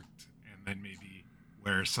jokes worked and then maybe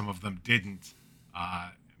where some of them didn't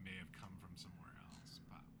may have come from somewhere else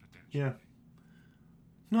potentially. Yeah.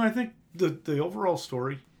 No, I think the overall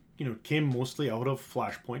story, came mostly out of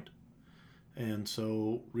Flashpoint. And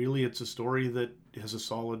so really it's a story that has a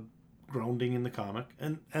solid grounding in the comic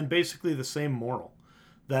and basically the same moral.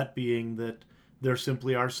 That being that there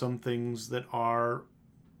simply are some things that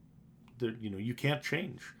you can't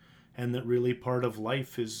change. And that really part of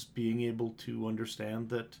life is being able to understand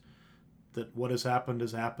that what has happened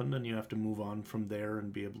and you have to move on from there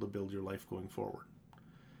and be able to build your life going forward.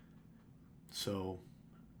 So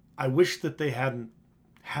I wish that they hadn't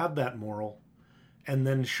had that moral and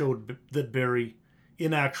then showed that Barry,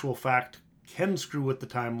 in actual fact, can screw with the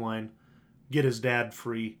timeline, get his dad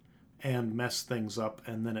free, and mess things up,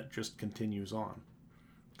 and then it just continues on.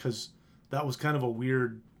 Because that was kind of a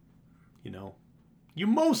weird, you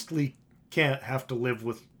mostly can't have to live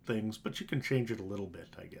with things, but you can change it a little bit,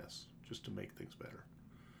 I guess, just to make things better.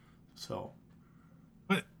 So.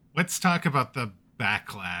 But let's talk about the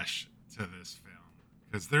backlash to this film.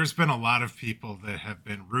 Because there's been a lot of people that have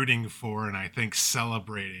been rooting for and I think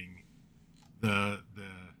celebrating the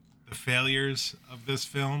failures of this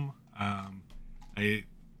film. I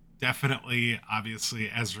definitely, obviously,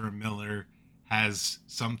 Ezra Miller has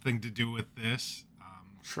something to do with this.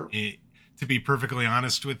 Sure. To be perfectly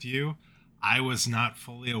honest with you, I was not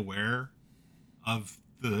fully aware of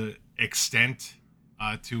the extent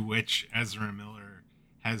to which Ezra Miller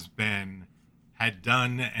had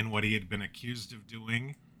done and what he had been accused of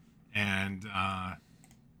doing. And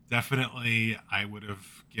definitely I would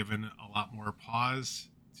have given a lot more pause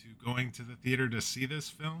to going to the theater to see this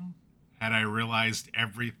film had I realized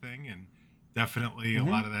everything. And definitely a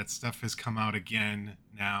lot of that stuff has come out again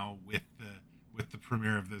now with the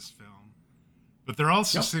premiere of this film. But there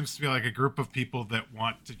also seems to be like a group of people that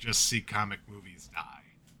want to just see comic movies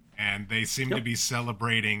die. And they seem to be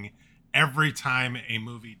celebrating every time a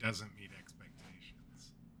movie doesn't meet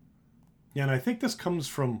expectations. Yeah, and I think this comes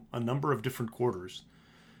from a number of different quarters,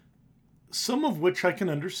 some of which I can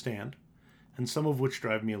understand, and some of which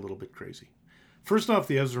drive me a little bit crazy. First off,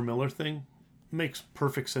 the Ezra Miller thing makes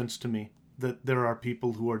perfect sense to me, that there are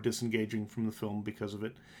people who are disengaging from the film because of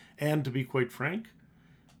it. And to be quite frank,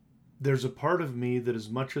 there's a part of me that, as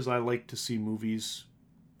much as I like to see movies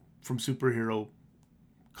from superhero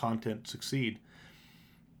content succeed,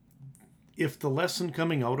 if the lesson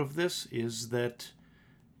coming out of this is that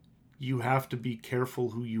you have to be careful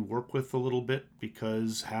who you work with a little bit,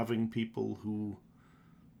 because having people who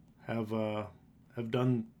have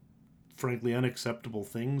done frankly unacceptable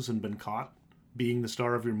things and been caught being the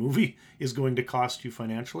star of your movie is going to cost you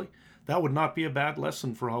financially, that would not be a bad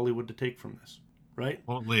lesson for Hollywood to take from this, right?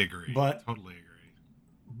 Totally agree. Totally agree.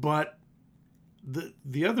 But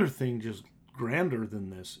the other thing, just grander than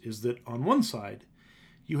this, is that on one side,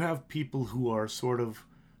 you have people who are sort of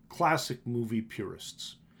classic movie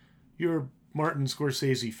purists. You're Martin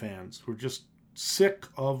Scorsese fans who are just sick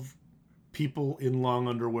of people in long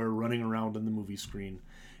underwear running around in the movie screen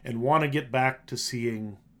and want to get back to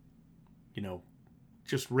seeing,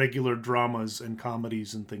 just regular dramas and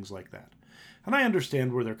comedies and things like that. And I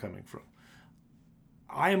understand where they're coming from.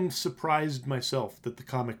 I am surprised myself that the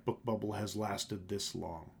comic book bubble has lasted this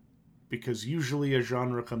long, because usually a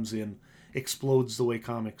genre comes in, explodes the way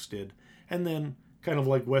comics did, and then, kind of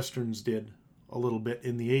like Westerns did a little bit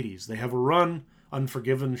in the 80s. They have a run.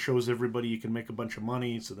 Unforgiven shows everybody you can make a bunch of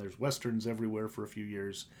money, so there's Westerns everywhere for a few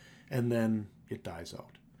years, and then it dies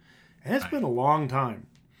out. And it's been a long time.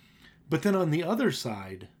 But then on the other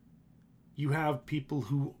side, you have people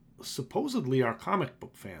who supposedly are comic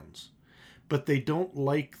book fans, but they don't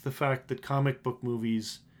like the fact that comic book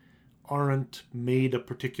movies aren't made a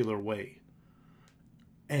particular way.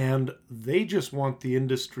 And they just want the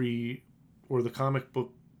industry or the comic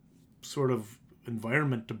book sort of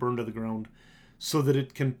environment to burn to the ground so that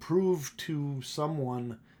it can prove to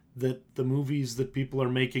someone that the movies that people are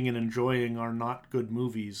making and enjoying are not good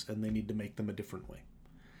movies and they need to make them a different way.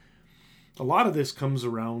 A lot of this comes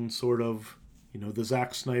around sort of, the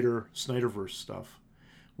Zack Snyderverse stuff,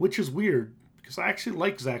 which is weird because I actually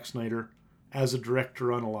like Zack Snyder as a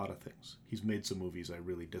director on a lot of things. He's made some movies I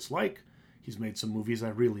really dislike. He's made some movies I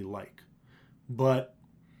really like. But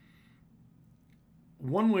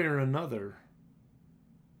one way or another,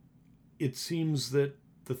 it seems that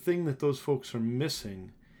the thing that those folks are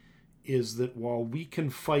missing is that while we can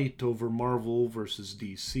fight over Marvel versus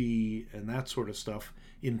DC and that sort of stuff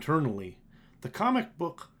internally, the comic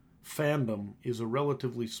book fandom is a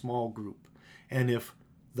relatively small group. And if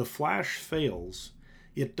The Flash fails,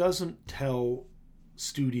 it doesn't tell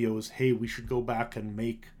studios, hey, we should go back and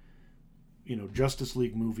make, Justice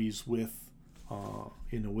League movies with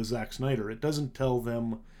Zack Snyder. It doesn't tell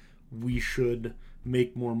them we should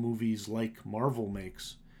make more movies like Marvel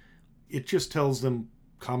makes. It just tells them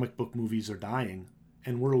comic book movies are dying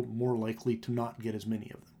and we're more likely to not get as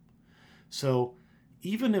many of them. So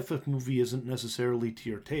even if a movie isn't necessarily to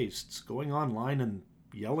your tastes, going online and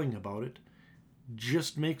yelling about it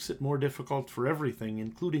just makes it more difficult for everything,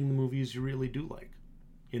 including the movies you really do like,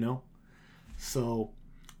 So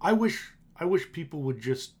I wish people would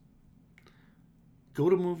just go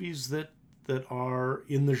to movies that are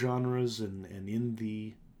in the genres and in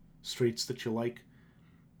the straights that you like.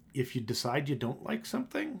 If you decide you don't like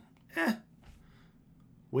something,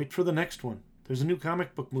 wait for the next one. There's a new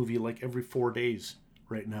comic book movie like every 4 days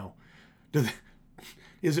right now.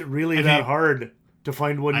 Is it really that hard to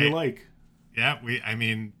find one you like? Yeah,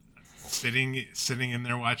 sitting in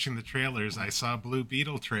there watching the trailers, I saw a Blue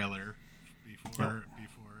Beetle trailer before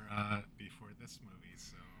this movie,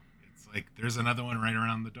 so it's like there's another one right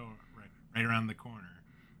around the door, right around the corner,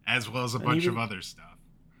 as well as a bunch of other stuff.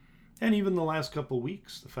 And even the last couple of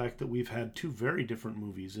weeks, the fact that we've had two very different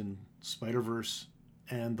movies in Spider-Verse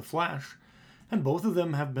and The Flash, and both of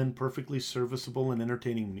them have been perfectly serviceable and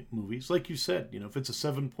entertaining movies. Like you said, if it's a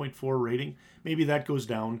 7.4 rating, maybe that goes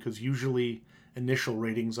down because usually initial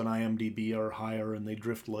ratings on IMDb are higher and they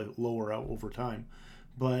drift lower out over time.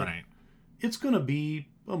 But It's going to be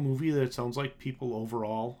a movie that it sounds like people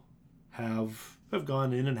overall have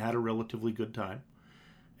gone in and had a relatively good time.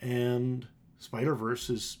 And Spider-Verse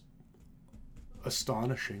is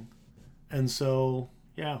astonishing. And so,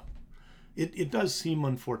 yeah, it does seem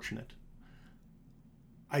unfortunate.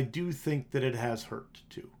 I do think that it has hurt,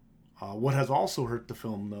 too. What has also hurt the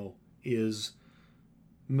film, though, is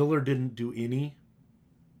Miller didn't do any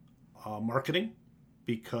marketing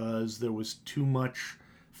because there was too much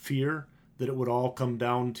fear that it would all come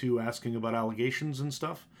down to asking about allegations and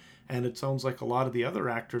stuff. And it sounds like a lot of the other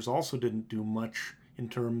actors also didn't do much in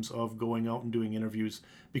terms of going out and doing interviews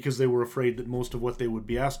because they were afraid that most of what they would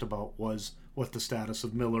be asked about was what the status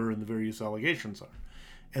of Miller and the various allegations are.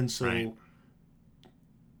 And so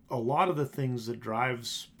a lot of the things that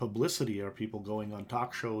drives publicity are people going on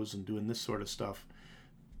talk shows and doing this sort of stuff.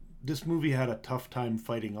 This movie had a tough time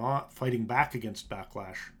fighting back against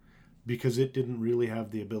backlash because it didn't really have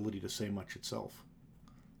the ability to say much itself.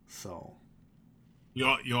 So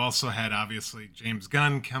you also had obviously James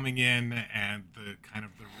Gunn coming in and the kind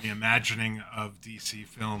of the reimagining of DC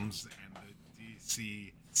films and the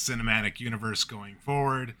DC cinematic universe going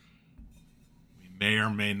forward. We may or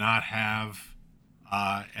may not have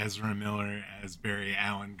Ezra Miller as Barry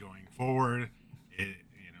Allen going forward.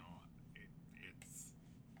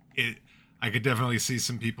 I could definitely see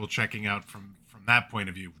some people checking out from that point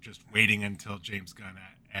of view, just waiting until James Gunn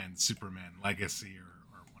and Superman Legacy or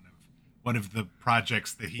one of the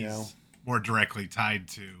projects that he's more directly tied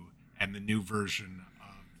to, and the new version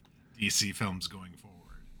of DC films going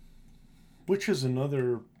forward. Which is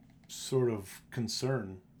another sort of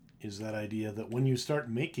concern, is that idea that when you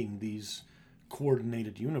start making these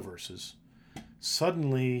coordinated universes,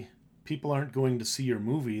 suddenly people aren't going to see your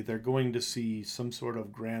movie, they're going to see some sort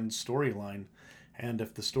of grand storyline, and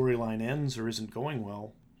if the storyline ends or isn't going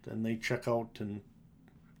well, then they check out and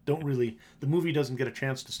the movie doesn't get a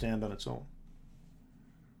chance to stand on its own.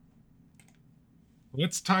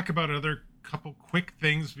 Let's talk about other couple quick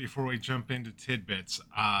things before we jump into tidbits.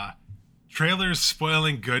 Trailers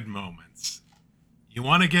spoiling good moments. You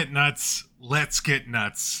want to get nuts? Let's get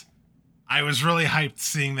nuts. I was really hyped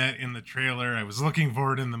seeing that in the trailer. I was looking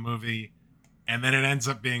forward in the movie, and then it ends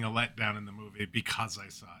up being a letdown in the movie because I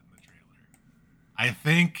saw it in the trailer. I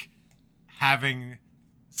think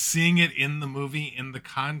seeing it in the movie in the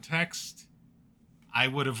context, I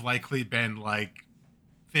would have likely been like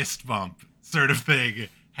fist bump sort of thing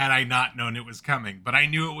had I not known it was coming. But I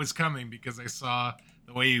knew it was coming because I saw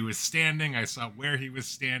the way he was standing, I saw where he was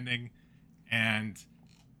standing, and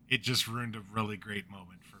it just ruined a really great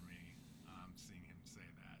moment for me, seeing him say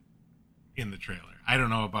that in the trailer. I don't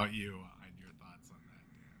know about you and your thoughts on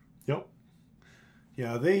that. Yep.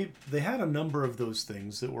 Yeah, they had a number of those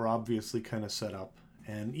things that were obviously kind of set up.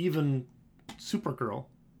 And even Supergirl,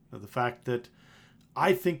 the fact that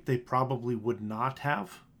I think they probably would not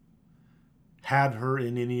have had her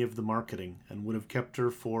in any of the marketing and would have kept her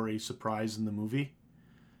for a surprise in the movie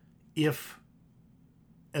if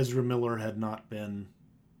Ezra Miller had not been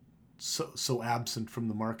so absent from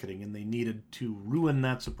the marketing, and they needed to ruin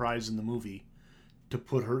that surprise in the movie to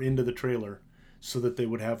put her into the trailer so that they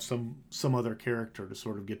would have some other character to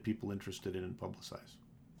sort of get people interested in and publicize.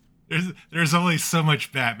 There's only so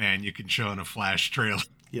much Batman you can show in a Flash trailer.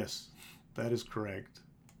 Yes, that is correct.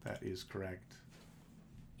 That is correct.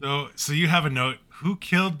 So you have a note. Who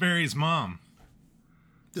killed Barry's mom?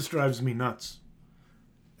 This drives me nuts.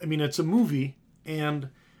 I mean, it's a movie, and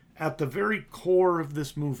at the very core of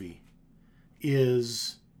this movie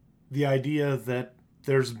is the idea that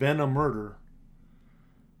there's been a murder.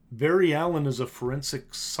 Barry Allen is a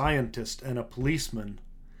forensic scientist and a policeman,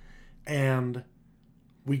 and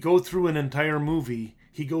we go through an entire movie.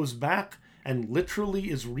 He goes back and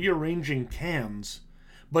literally is rearranging cans,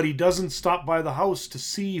 but he doesn't stop by the house to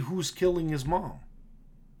see who's killing his mom.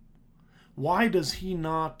 Why does he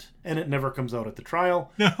not, and it never comes out at the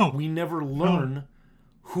trial, No. we never learn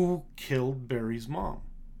who killed Barry's mom.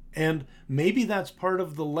 And maybe that's part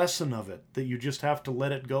of the lesson of it, that you just have to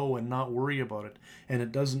let it go and not worry about it. And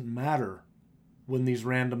it doesn't matter when these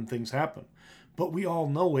random things happen. But we all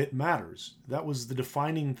know it matters. That was the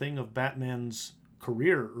defining thing of Batman's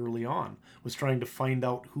career early on, was trying to find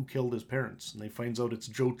out who killed his parents. And they finds out it's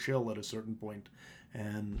Joe Chill at a certain point.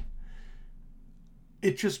 And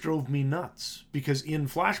it just drove me nuts. Because in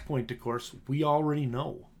Flashpoint, of course, we already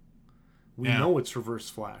know. We know it's Reverse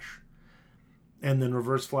Flash. And then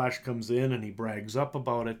Reverse Flash comes in and he brags up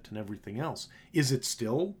about it and everything else. Is it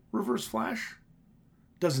still Reverse Flash?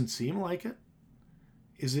 Doesn't seem like it.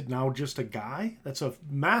 Is it now just a guy? That's a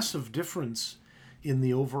massive difference in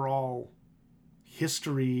the overall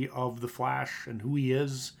history of the Flash and who he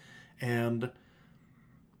is. And,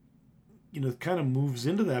 it kind of moves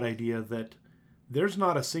into that idea that there's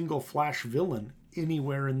not a single Flash villain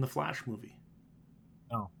anywhere in the Flash movie.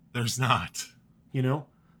 No, there's not.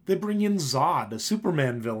 They bring in Zod, a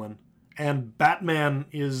Superman villain, and Batman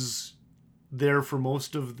is there for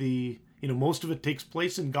most of the, most of it takes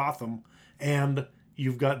place in Gotham, and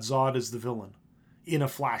you've got Zod as the villain in a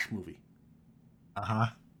Flash movie. Uh-huh.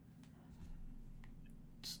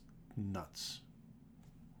 It's nuts.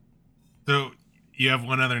 So you have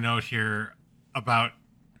one other note here about,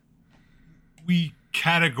 we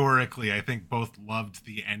categorically, I think, both loved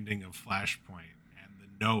the ending of Flashpoint and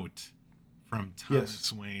the note from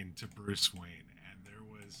Thomas Wayne to Bruce Wayne. And there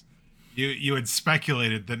was, you had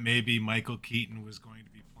speculated that maybe Michael Keaton was going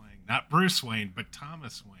to be playing not Bruce Wayne, but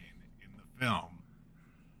Thomas Wayne in the film.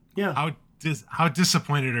 Yeah. How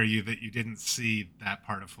disappointed are you that you didn't see that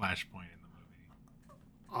part of Flashpoint in the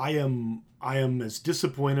movie? I am as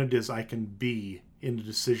disappointed as I can be in the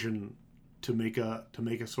decision to make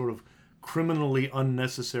a sort of criminally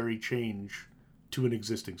unnecessary change to an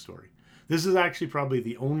existing story. This is actually probably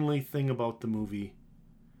the only thing about the movie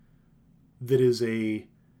that is a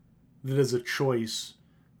choice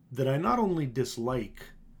that I not only dislike,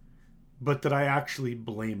 but that I actually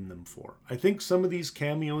blame them for. I think some of these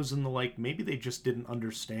cameos and the like, maybe they just didn't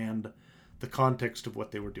understand the context of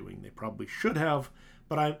what they were doing. They probably should have,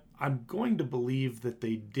 but I'm going to believe that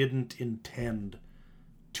they didn't intend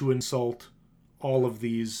to insult all of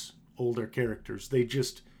these older characters. They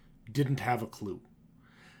just didn't have a clue.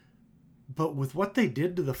 But with what they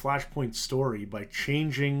did to the Flashpoint story by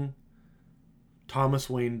changing Thomas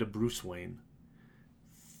Wayne to Bruce Wayne,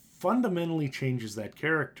 fundamentally changes that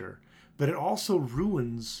character, but it also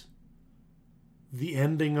ruins the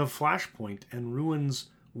ending of Flashpoint and ruins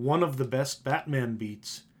one of the best Batman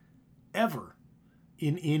beats ever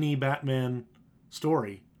in any Batman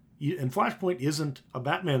story. And Flashpoint isn't a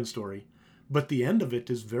Batman story, but the end of it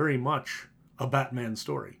is very much a Batman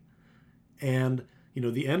story. And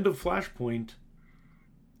the end of Flashpoint,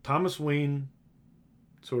 Thomas Wayne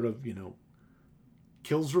sort of,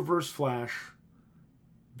 kills Reverse Flash.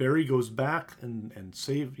 Barry goes back and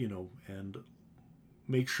and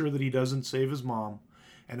makes sure that he doesn't save his mom.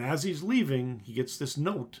 And as he's leaving, he gets this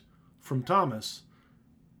note from Thomas.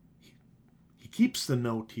 He keeps the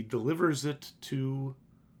note. He delivers it to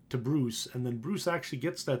Bruce. And then Bruce actually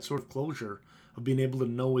gets that sort of closure of being able to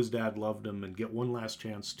know his dad loved him and get one last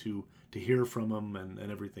chance to hear from him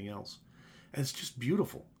and everything else. And it's just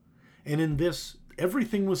beautiful. And in this,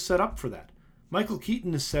 everything was set up for that. Michael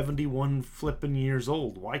Keaton is 71 flippin' years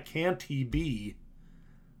old. Why can't he be,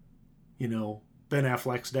 Ben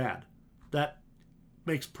Affleck's dad? That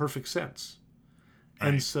makes perfect sense. Right.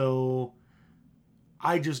 And so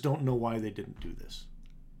I just don't know why they didn't do this.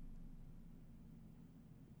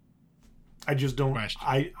 I just don't.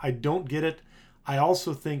 I don't get it. I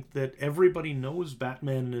also think that everybody knows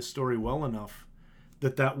Batman and his story well enough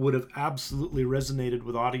that would have absolutely resonated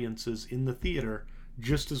with audiences in the theater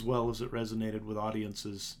just as well as it resonated with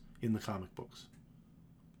audiences in the comic books.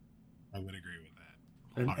 I would agree with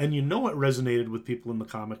that. And it resonated with people in the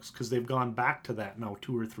comics because they've gone back to that now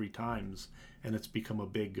 2 or 3 times and it's become a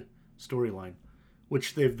big storyline,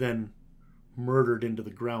 which they've then murdered into the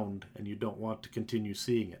ground and you don't want to continue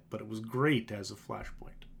seeing it. But it was great as a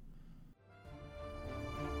Flashpoint.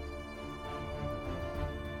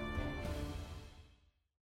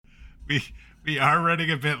 We are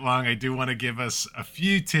running a bit long. I do want to give us a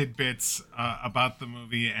few tidbits about the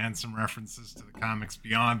movie and some references to the comics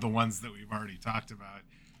beyond the ones that we've already talked about.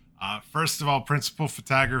 First of all, principal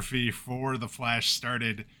photography for The Flash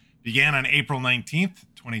began on April 19th,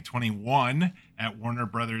 2021 at Warner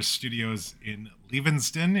Brothers Studios in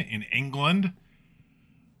Leavesden in England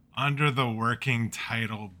under the working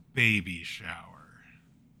title Baby Shower.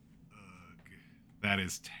 Ugh, that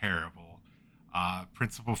is terrible.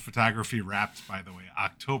 Principal photography wrapped, by the way,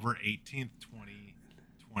 October 18th,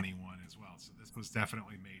 2021 as well. So this was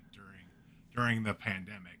definitely made during the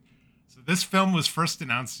pandemic. So this film was first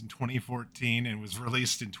announced in 2014 and was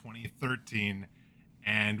released in 2013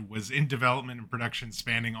 and was in development and production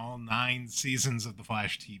spanning all 9 seasons of the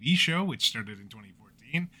Flash TV show, which started in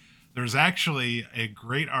 2014. There's actually a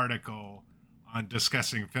great article on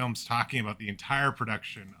discussing films talking about the entire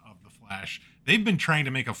production of the Flash. They've been trying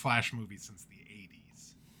to make a Flash movie since the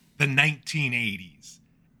 80s, the 1980s.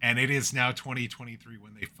 And it is now 2023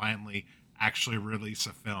 when they finally actually release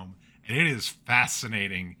a film. And it is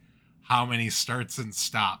fascinating how many starts and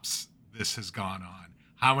stops this has gone on,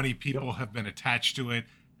 how many people have been attached to it,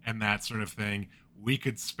 and that sort of thing. We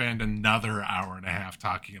could spend another hour and a half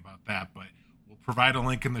talking about that, but we'll provide a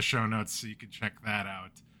link in the show notes so you can check that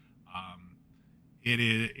out. It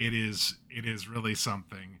is really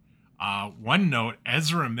something. One note: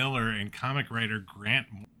 Ezra Miller and comic writer Grant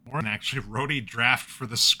Morrison actually wrote a draft for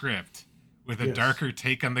the script with a darker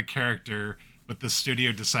take on the character, but the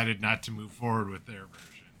studio decided not to move forward with their version.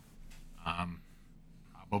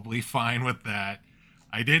 Probably fine with that.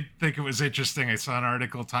 I did think it was interesting. I saw an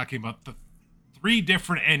article talking about the 3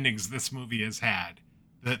 different endings this movie has had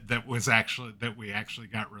that we actually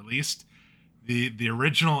got released. The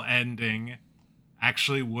original ending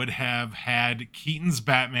actually would have had Keaton's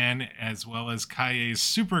Batman as well as Kaye's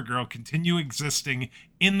Supergirl continue existing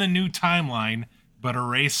in the new timeline, but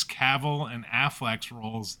erase Cavill and Affleck's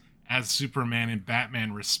roles as Superman and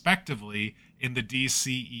Batman respectively in the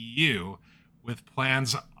DCEU, with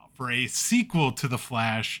plans for a sequel to The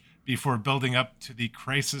Flash before building up to the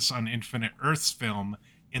Crisis on Infinite Earths film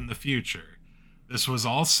in the future. This was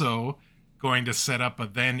also going to set up a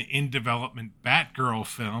then in development Batgirl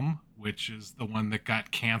film, which is the one that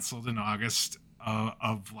got canceled in August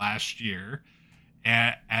of last year,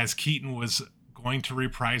 as Keaton was going to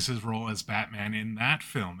reprise his role as Batman in that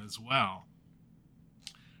film as well.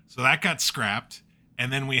 So that got scrapped,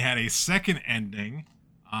 and then we had a second ending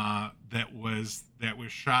that was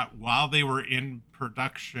shot while they were in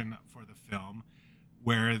production for the film,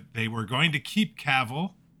 where they were going to keep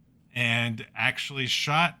Cavill and actually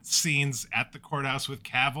shot scenes at the courthouse with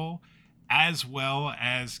Cavill as well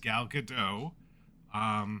as Gal Gadot.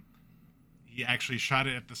 He actually shot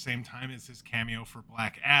it at the same time as his cameo for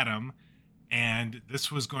Black Adam, and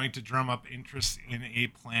this was going to drum up interest in a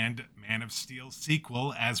planned Man of Steel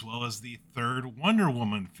sequel as well as the third Wonder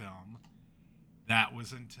Woman film. That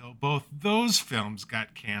was until both those films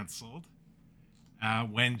got canceled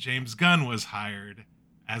when James Gunn was hired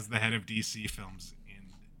as the head of DC Films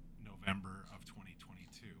in November of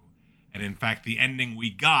 2022. And in fact, the ending we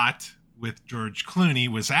got with George Clooney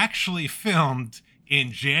was actually filmed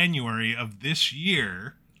in January of this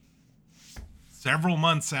year, several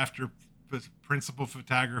months after principal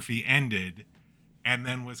photography ended, and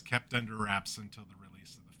then was kept under wraps until the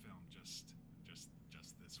release of the film just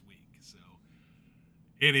this week. So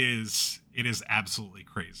it is absolutely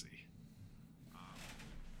crazy.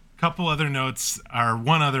 Couple other notes, or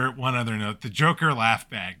one other note. The Joker laugh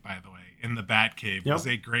bag, by the way, in the Batcave was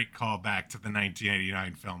a great callback to the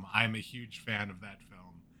 1989 film. I'm a huge fan of that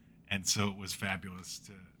film, and so it was fabulous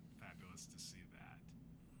to see that.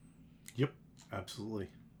 Yep, absolutely.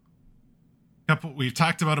 We've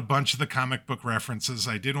talked about a bunch of the comic book references.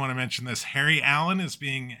 I did want to mention this. Harry Allen is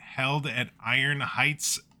being held at Iron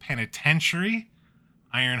Heights Penitentiary.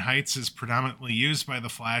 Iron Heights is predominantly used by the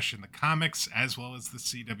Flash in the comics as well as the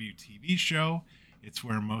CW TV show. It's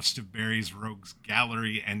where most of Barry's rogues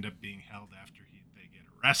gallery end up being held after they get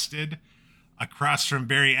arrested. Across from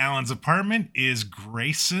Barry Allen's apartment is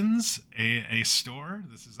Grayson's, a store.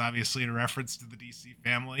 This is obviously a reference to the DC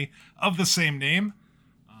family of the same name.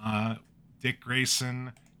 Dick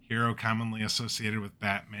Grayson, hero commonly associated with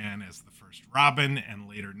Batman as the first Robin and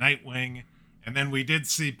later Nightwing. And then we did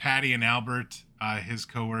see Patty and Albert, his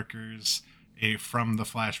co-workers, from the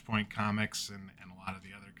Flashpoint comics and a lot of the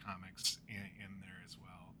other comics in there as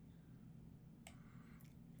well.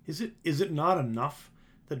 Is it not enough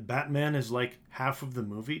that Batman is like half of the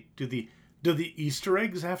movie? Do the Easter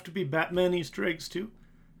eggs have to be Batman Easter eggs too?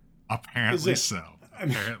 Apparently so.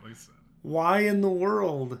 Apparently so. Why in the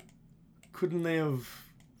world couldn't they have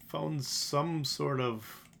found some sort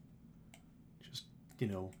of just,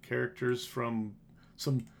 characters from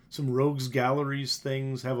some rogues galleries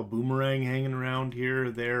things, have a boomerang hanging around here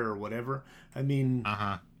or there or whatever? I mean,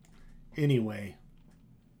 anyway.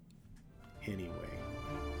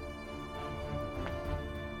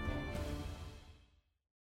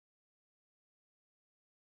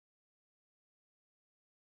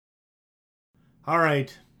 All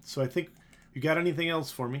right. So I think you got anything else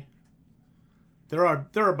for me? There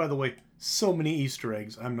are, by the way, so many Easter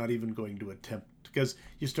eggs. I'm not even going to attempt, because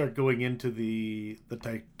you start going into the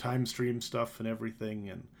time stream stuff and everything,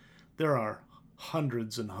 and there are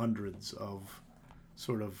hundreds and hundreds of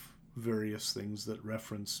sort of various things that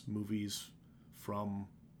reference movies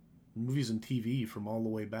and TV from all the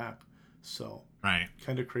way back. So right,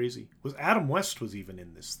 kind of crazy. Was Adam West was even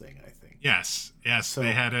in this thing, I think. Yes. So,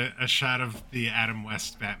 they had a shot of the Adam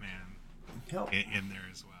West Batman in there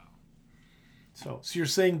as well. So you're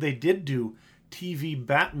saying they did do TV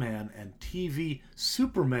Batman and TV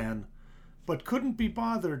Superman, but couldn't be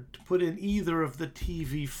bothered to put in either of the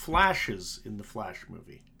TV Flashes in the Flash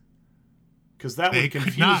movie? Because that would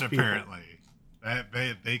confuse people.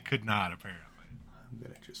 They could not, apparently. I'm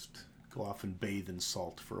going to just go off and bathe in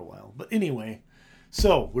salt for a while. But anyway,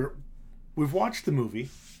 so we've watched the movie,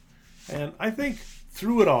 and I think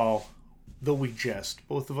through it all, though we jest,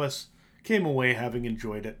 both of us came away having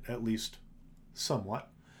enjoyed it, at least somewhat.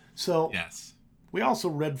 So yes, we also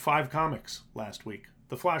read 5 comics last week,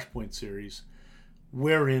 the Flashpoint series,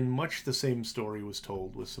 wherein much the same story was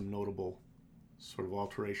told with some notable sort of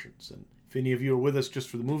alterations. And if any of you are with us just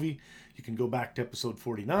for the movie, you can go back to episode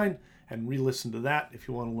 49 and re-listen to that if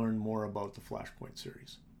you want to learn more about the Flashpoint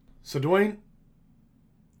series. So Dwayne,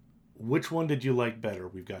 which one did you like better?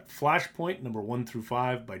 We've got Flashpoint number 1 through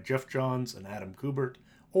 5 by Jeff Johns and Adam Kubert,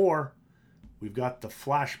 or we've got the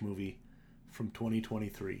Flash movie from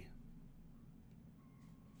 2023.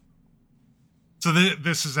 So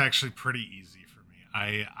this is actually pretty easy for me.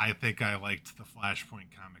 I think I liked the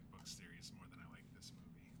Flashpoint comic book series more than I liked this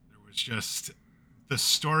movie. There was just, the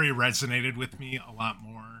story resonated with me a lot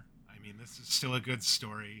more. I mean, this is still a good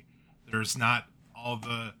story. There's not all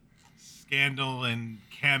the scandal and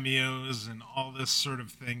cameos and all this sort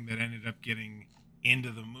of thing that ended up getting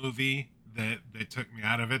into the movie that took me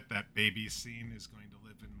out of it. That baby scene is going to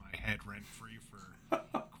live in my head rent-free for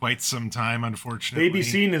quite some time, unfortunately. Baby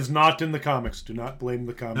scene is not in the comics. Do not blame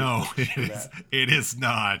the comics. No, it is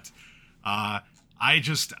not. I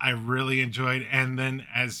really enjoyed, and then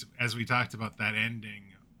as we talked about, that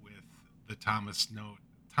ending with the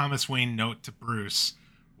Thomas Wayne note to Bruce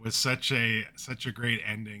was such a great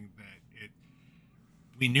ending that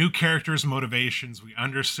we knew characters' motivations. We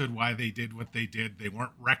understood why they did what they did. They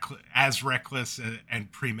weren't as reckless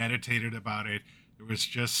and premeditated about it. It was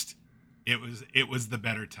just, it was the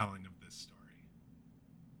better telling of this story.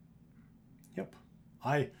 Yep.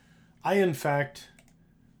 I in fact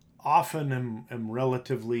often am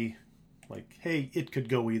relatively like, hey, it could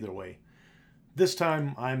go either way. This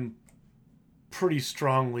time I'm pretty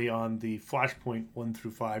strongly on the Flashpoint 1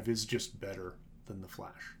 through 5 is just better than the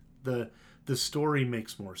Flash. The story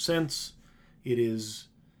makes more sense. It is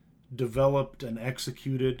developed and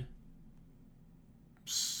executed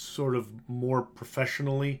sort of more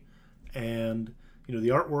professionally. And, the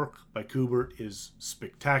artwork by Kubert is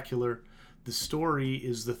spectacular. The story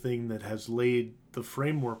is the thing that has laid the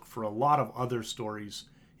framework for a lot of other stories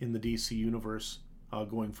in the DC universe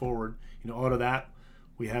going forward. Out of that,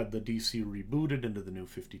 we had the DC rebooted into the New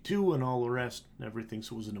 52 and all the rest and everything.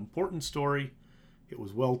 So it was an important story. It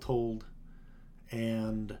was well told.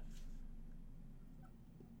 And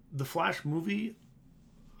the Flash movie,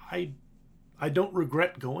 I don't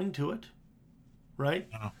regret going to it, right?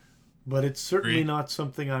 No. But it's certainly not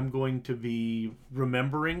something I'm going to be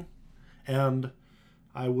remembering, and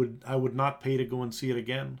I would not pay to go and see it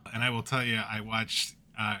again. And I will tell you, I watched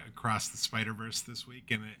Across the Spider-Verse this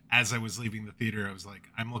week, and as I was leaving the theater, I was like,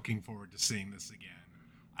 I'm looking forward to seeing this again.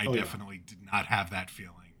 I definitely did not have that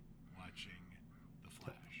feeling watching The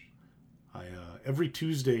Flash. Every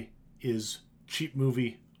Tuesday is cheap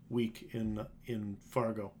movie week in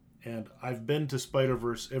Fargo, and I've been to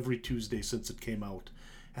Spider-Verse every Tuesday since it came out,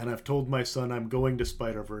 and I've told my son I'm going to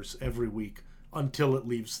Spider-Verse every week until it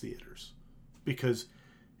leaves theaters, because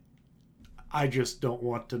I just don't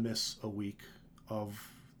want to miss a week of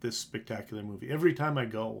this spectacular movie. Every time I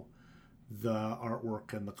go, the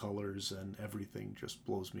artwork and the colors and everything just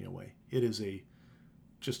blows me away. It is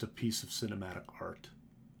just a piece of cinematic art.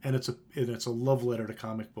 And it's a love letter to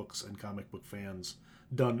comic books and comic book fans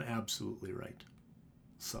done absolutely right.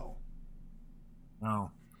 So.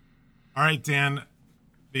 Wow. All right, Dan,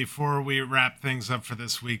 before we wrap things up for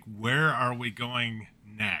this week, where are we going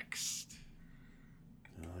next?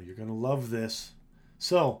 You're going to love this.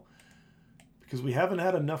 So, because we haven't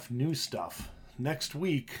had enough new stuff, next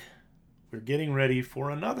week we're getting ready for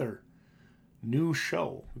another new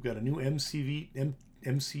show. We've got a new MCU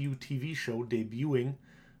TV show debuting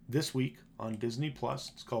this week on Disney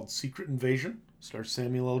Plus. It's called Secret Invasion. Stars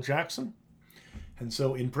Samuel L. Jackson. And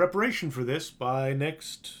so in preparation for this, by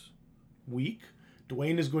next week,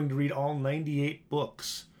 Dwayne is going to read all 98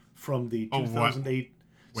 books from the 2008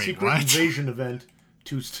 Wait, Secret what? Invasion event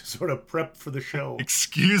to sort of prep for the show.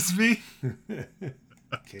 Excuse me?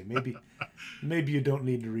 Okay, maybe you don't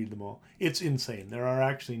need to read them all. It's insane. There are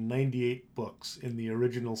actually 98 books in the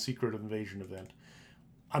original Secret Invasion event.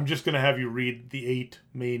 I'm just going to have you read the 8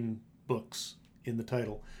 main books in the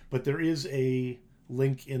title, but there is a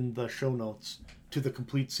link in the show notes to the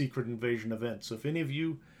complete Secret Invasion event. So if any of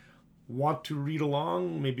you want to read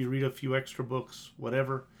along, maybe read a few extra books,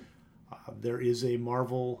 whatever, there is a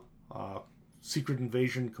Marvel Secret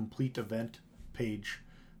Invasion complete event page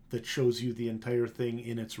that shows you the entire thing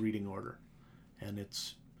in its reading order. And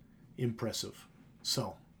it's impressive.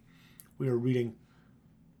 So, we are reading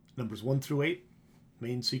numbers 1 through 8,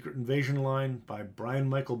 main Secret Invasion line by Brian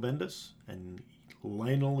Michael Bendis and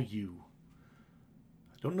Lionel Yu.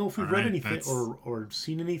 I don't know if we've read anything or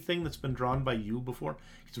seen anything that's been drawn by Yu before.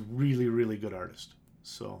 He's a really, really good artist.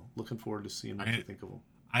 So, looking forward to seeing what you think of him.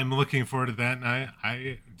 I'm looking forward to that, and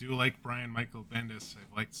I do like Brian Michael Bendis.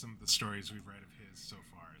 I've liked some of the stories we've read of his so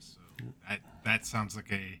far. So that sounds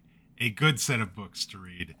like a good set of books to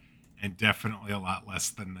read, and definitely a lot less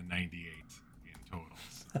than the 98 in total.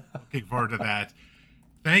 So looking forward to that.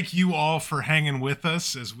 Thank you all for hanging with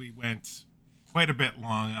us as we went quite a bit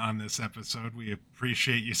long on this episode. We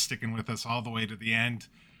appreciate you sticking with us all the way to the end.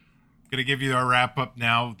 Going to give you our wrap up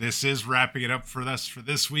now. This is wrapping it up for us for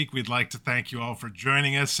this week. We'd like to thank you all for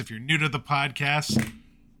joining us. If you're new to the podcast,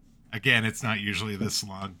 again, it's not usually this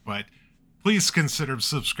long, but please consider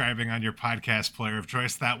subscribing on your podcast player of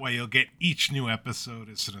choice. That way you'll get each new episode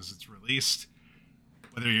as soon as it's released.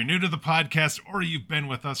 Whether you're new to the podcast or you've been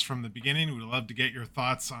with us from the beginning, we'd love to get your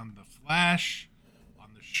thoughts on The Flash, on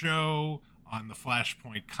the show, on the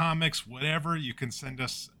Flashpoint comics, whatever. You can send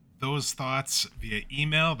us those thoughts via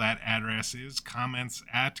email. That address is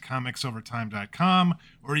comments@comicsovertime.com,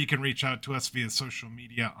 or you can reach out to us via social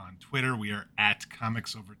media on Twitter. We are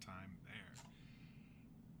 @comicsovertime there.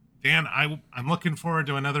 Dan, I'm looking forward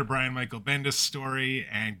to another Brian Michael Bendis story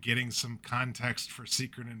and getting some context for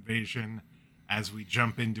Secret Invasion as we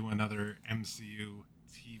jump into another MCU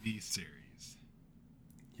TV series.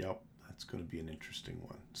 Yep, that's going to be an interesting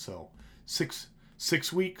one. So, six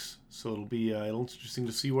weeks, so it'll be interesting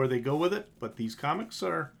to see where they go with it. But these comics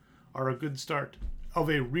are a good start of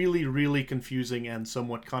a really, really confusing and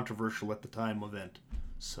somewhat controversial at the time event.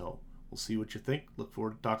 So we'll see what you think. Look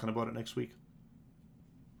forward to talking about it next week.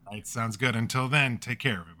 All right, sounds good. Until then, take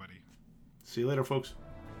care, everybody. See you later, folks.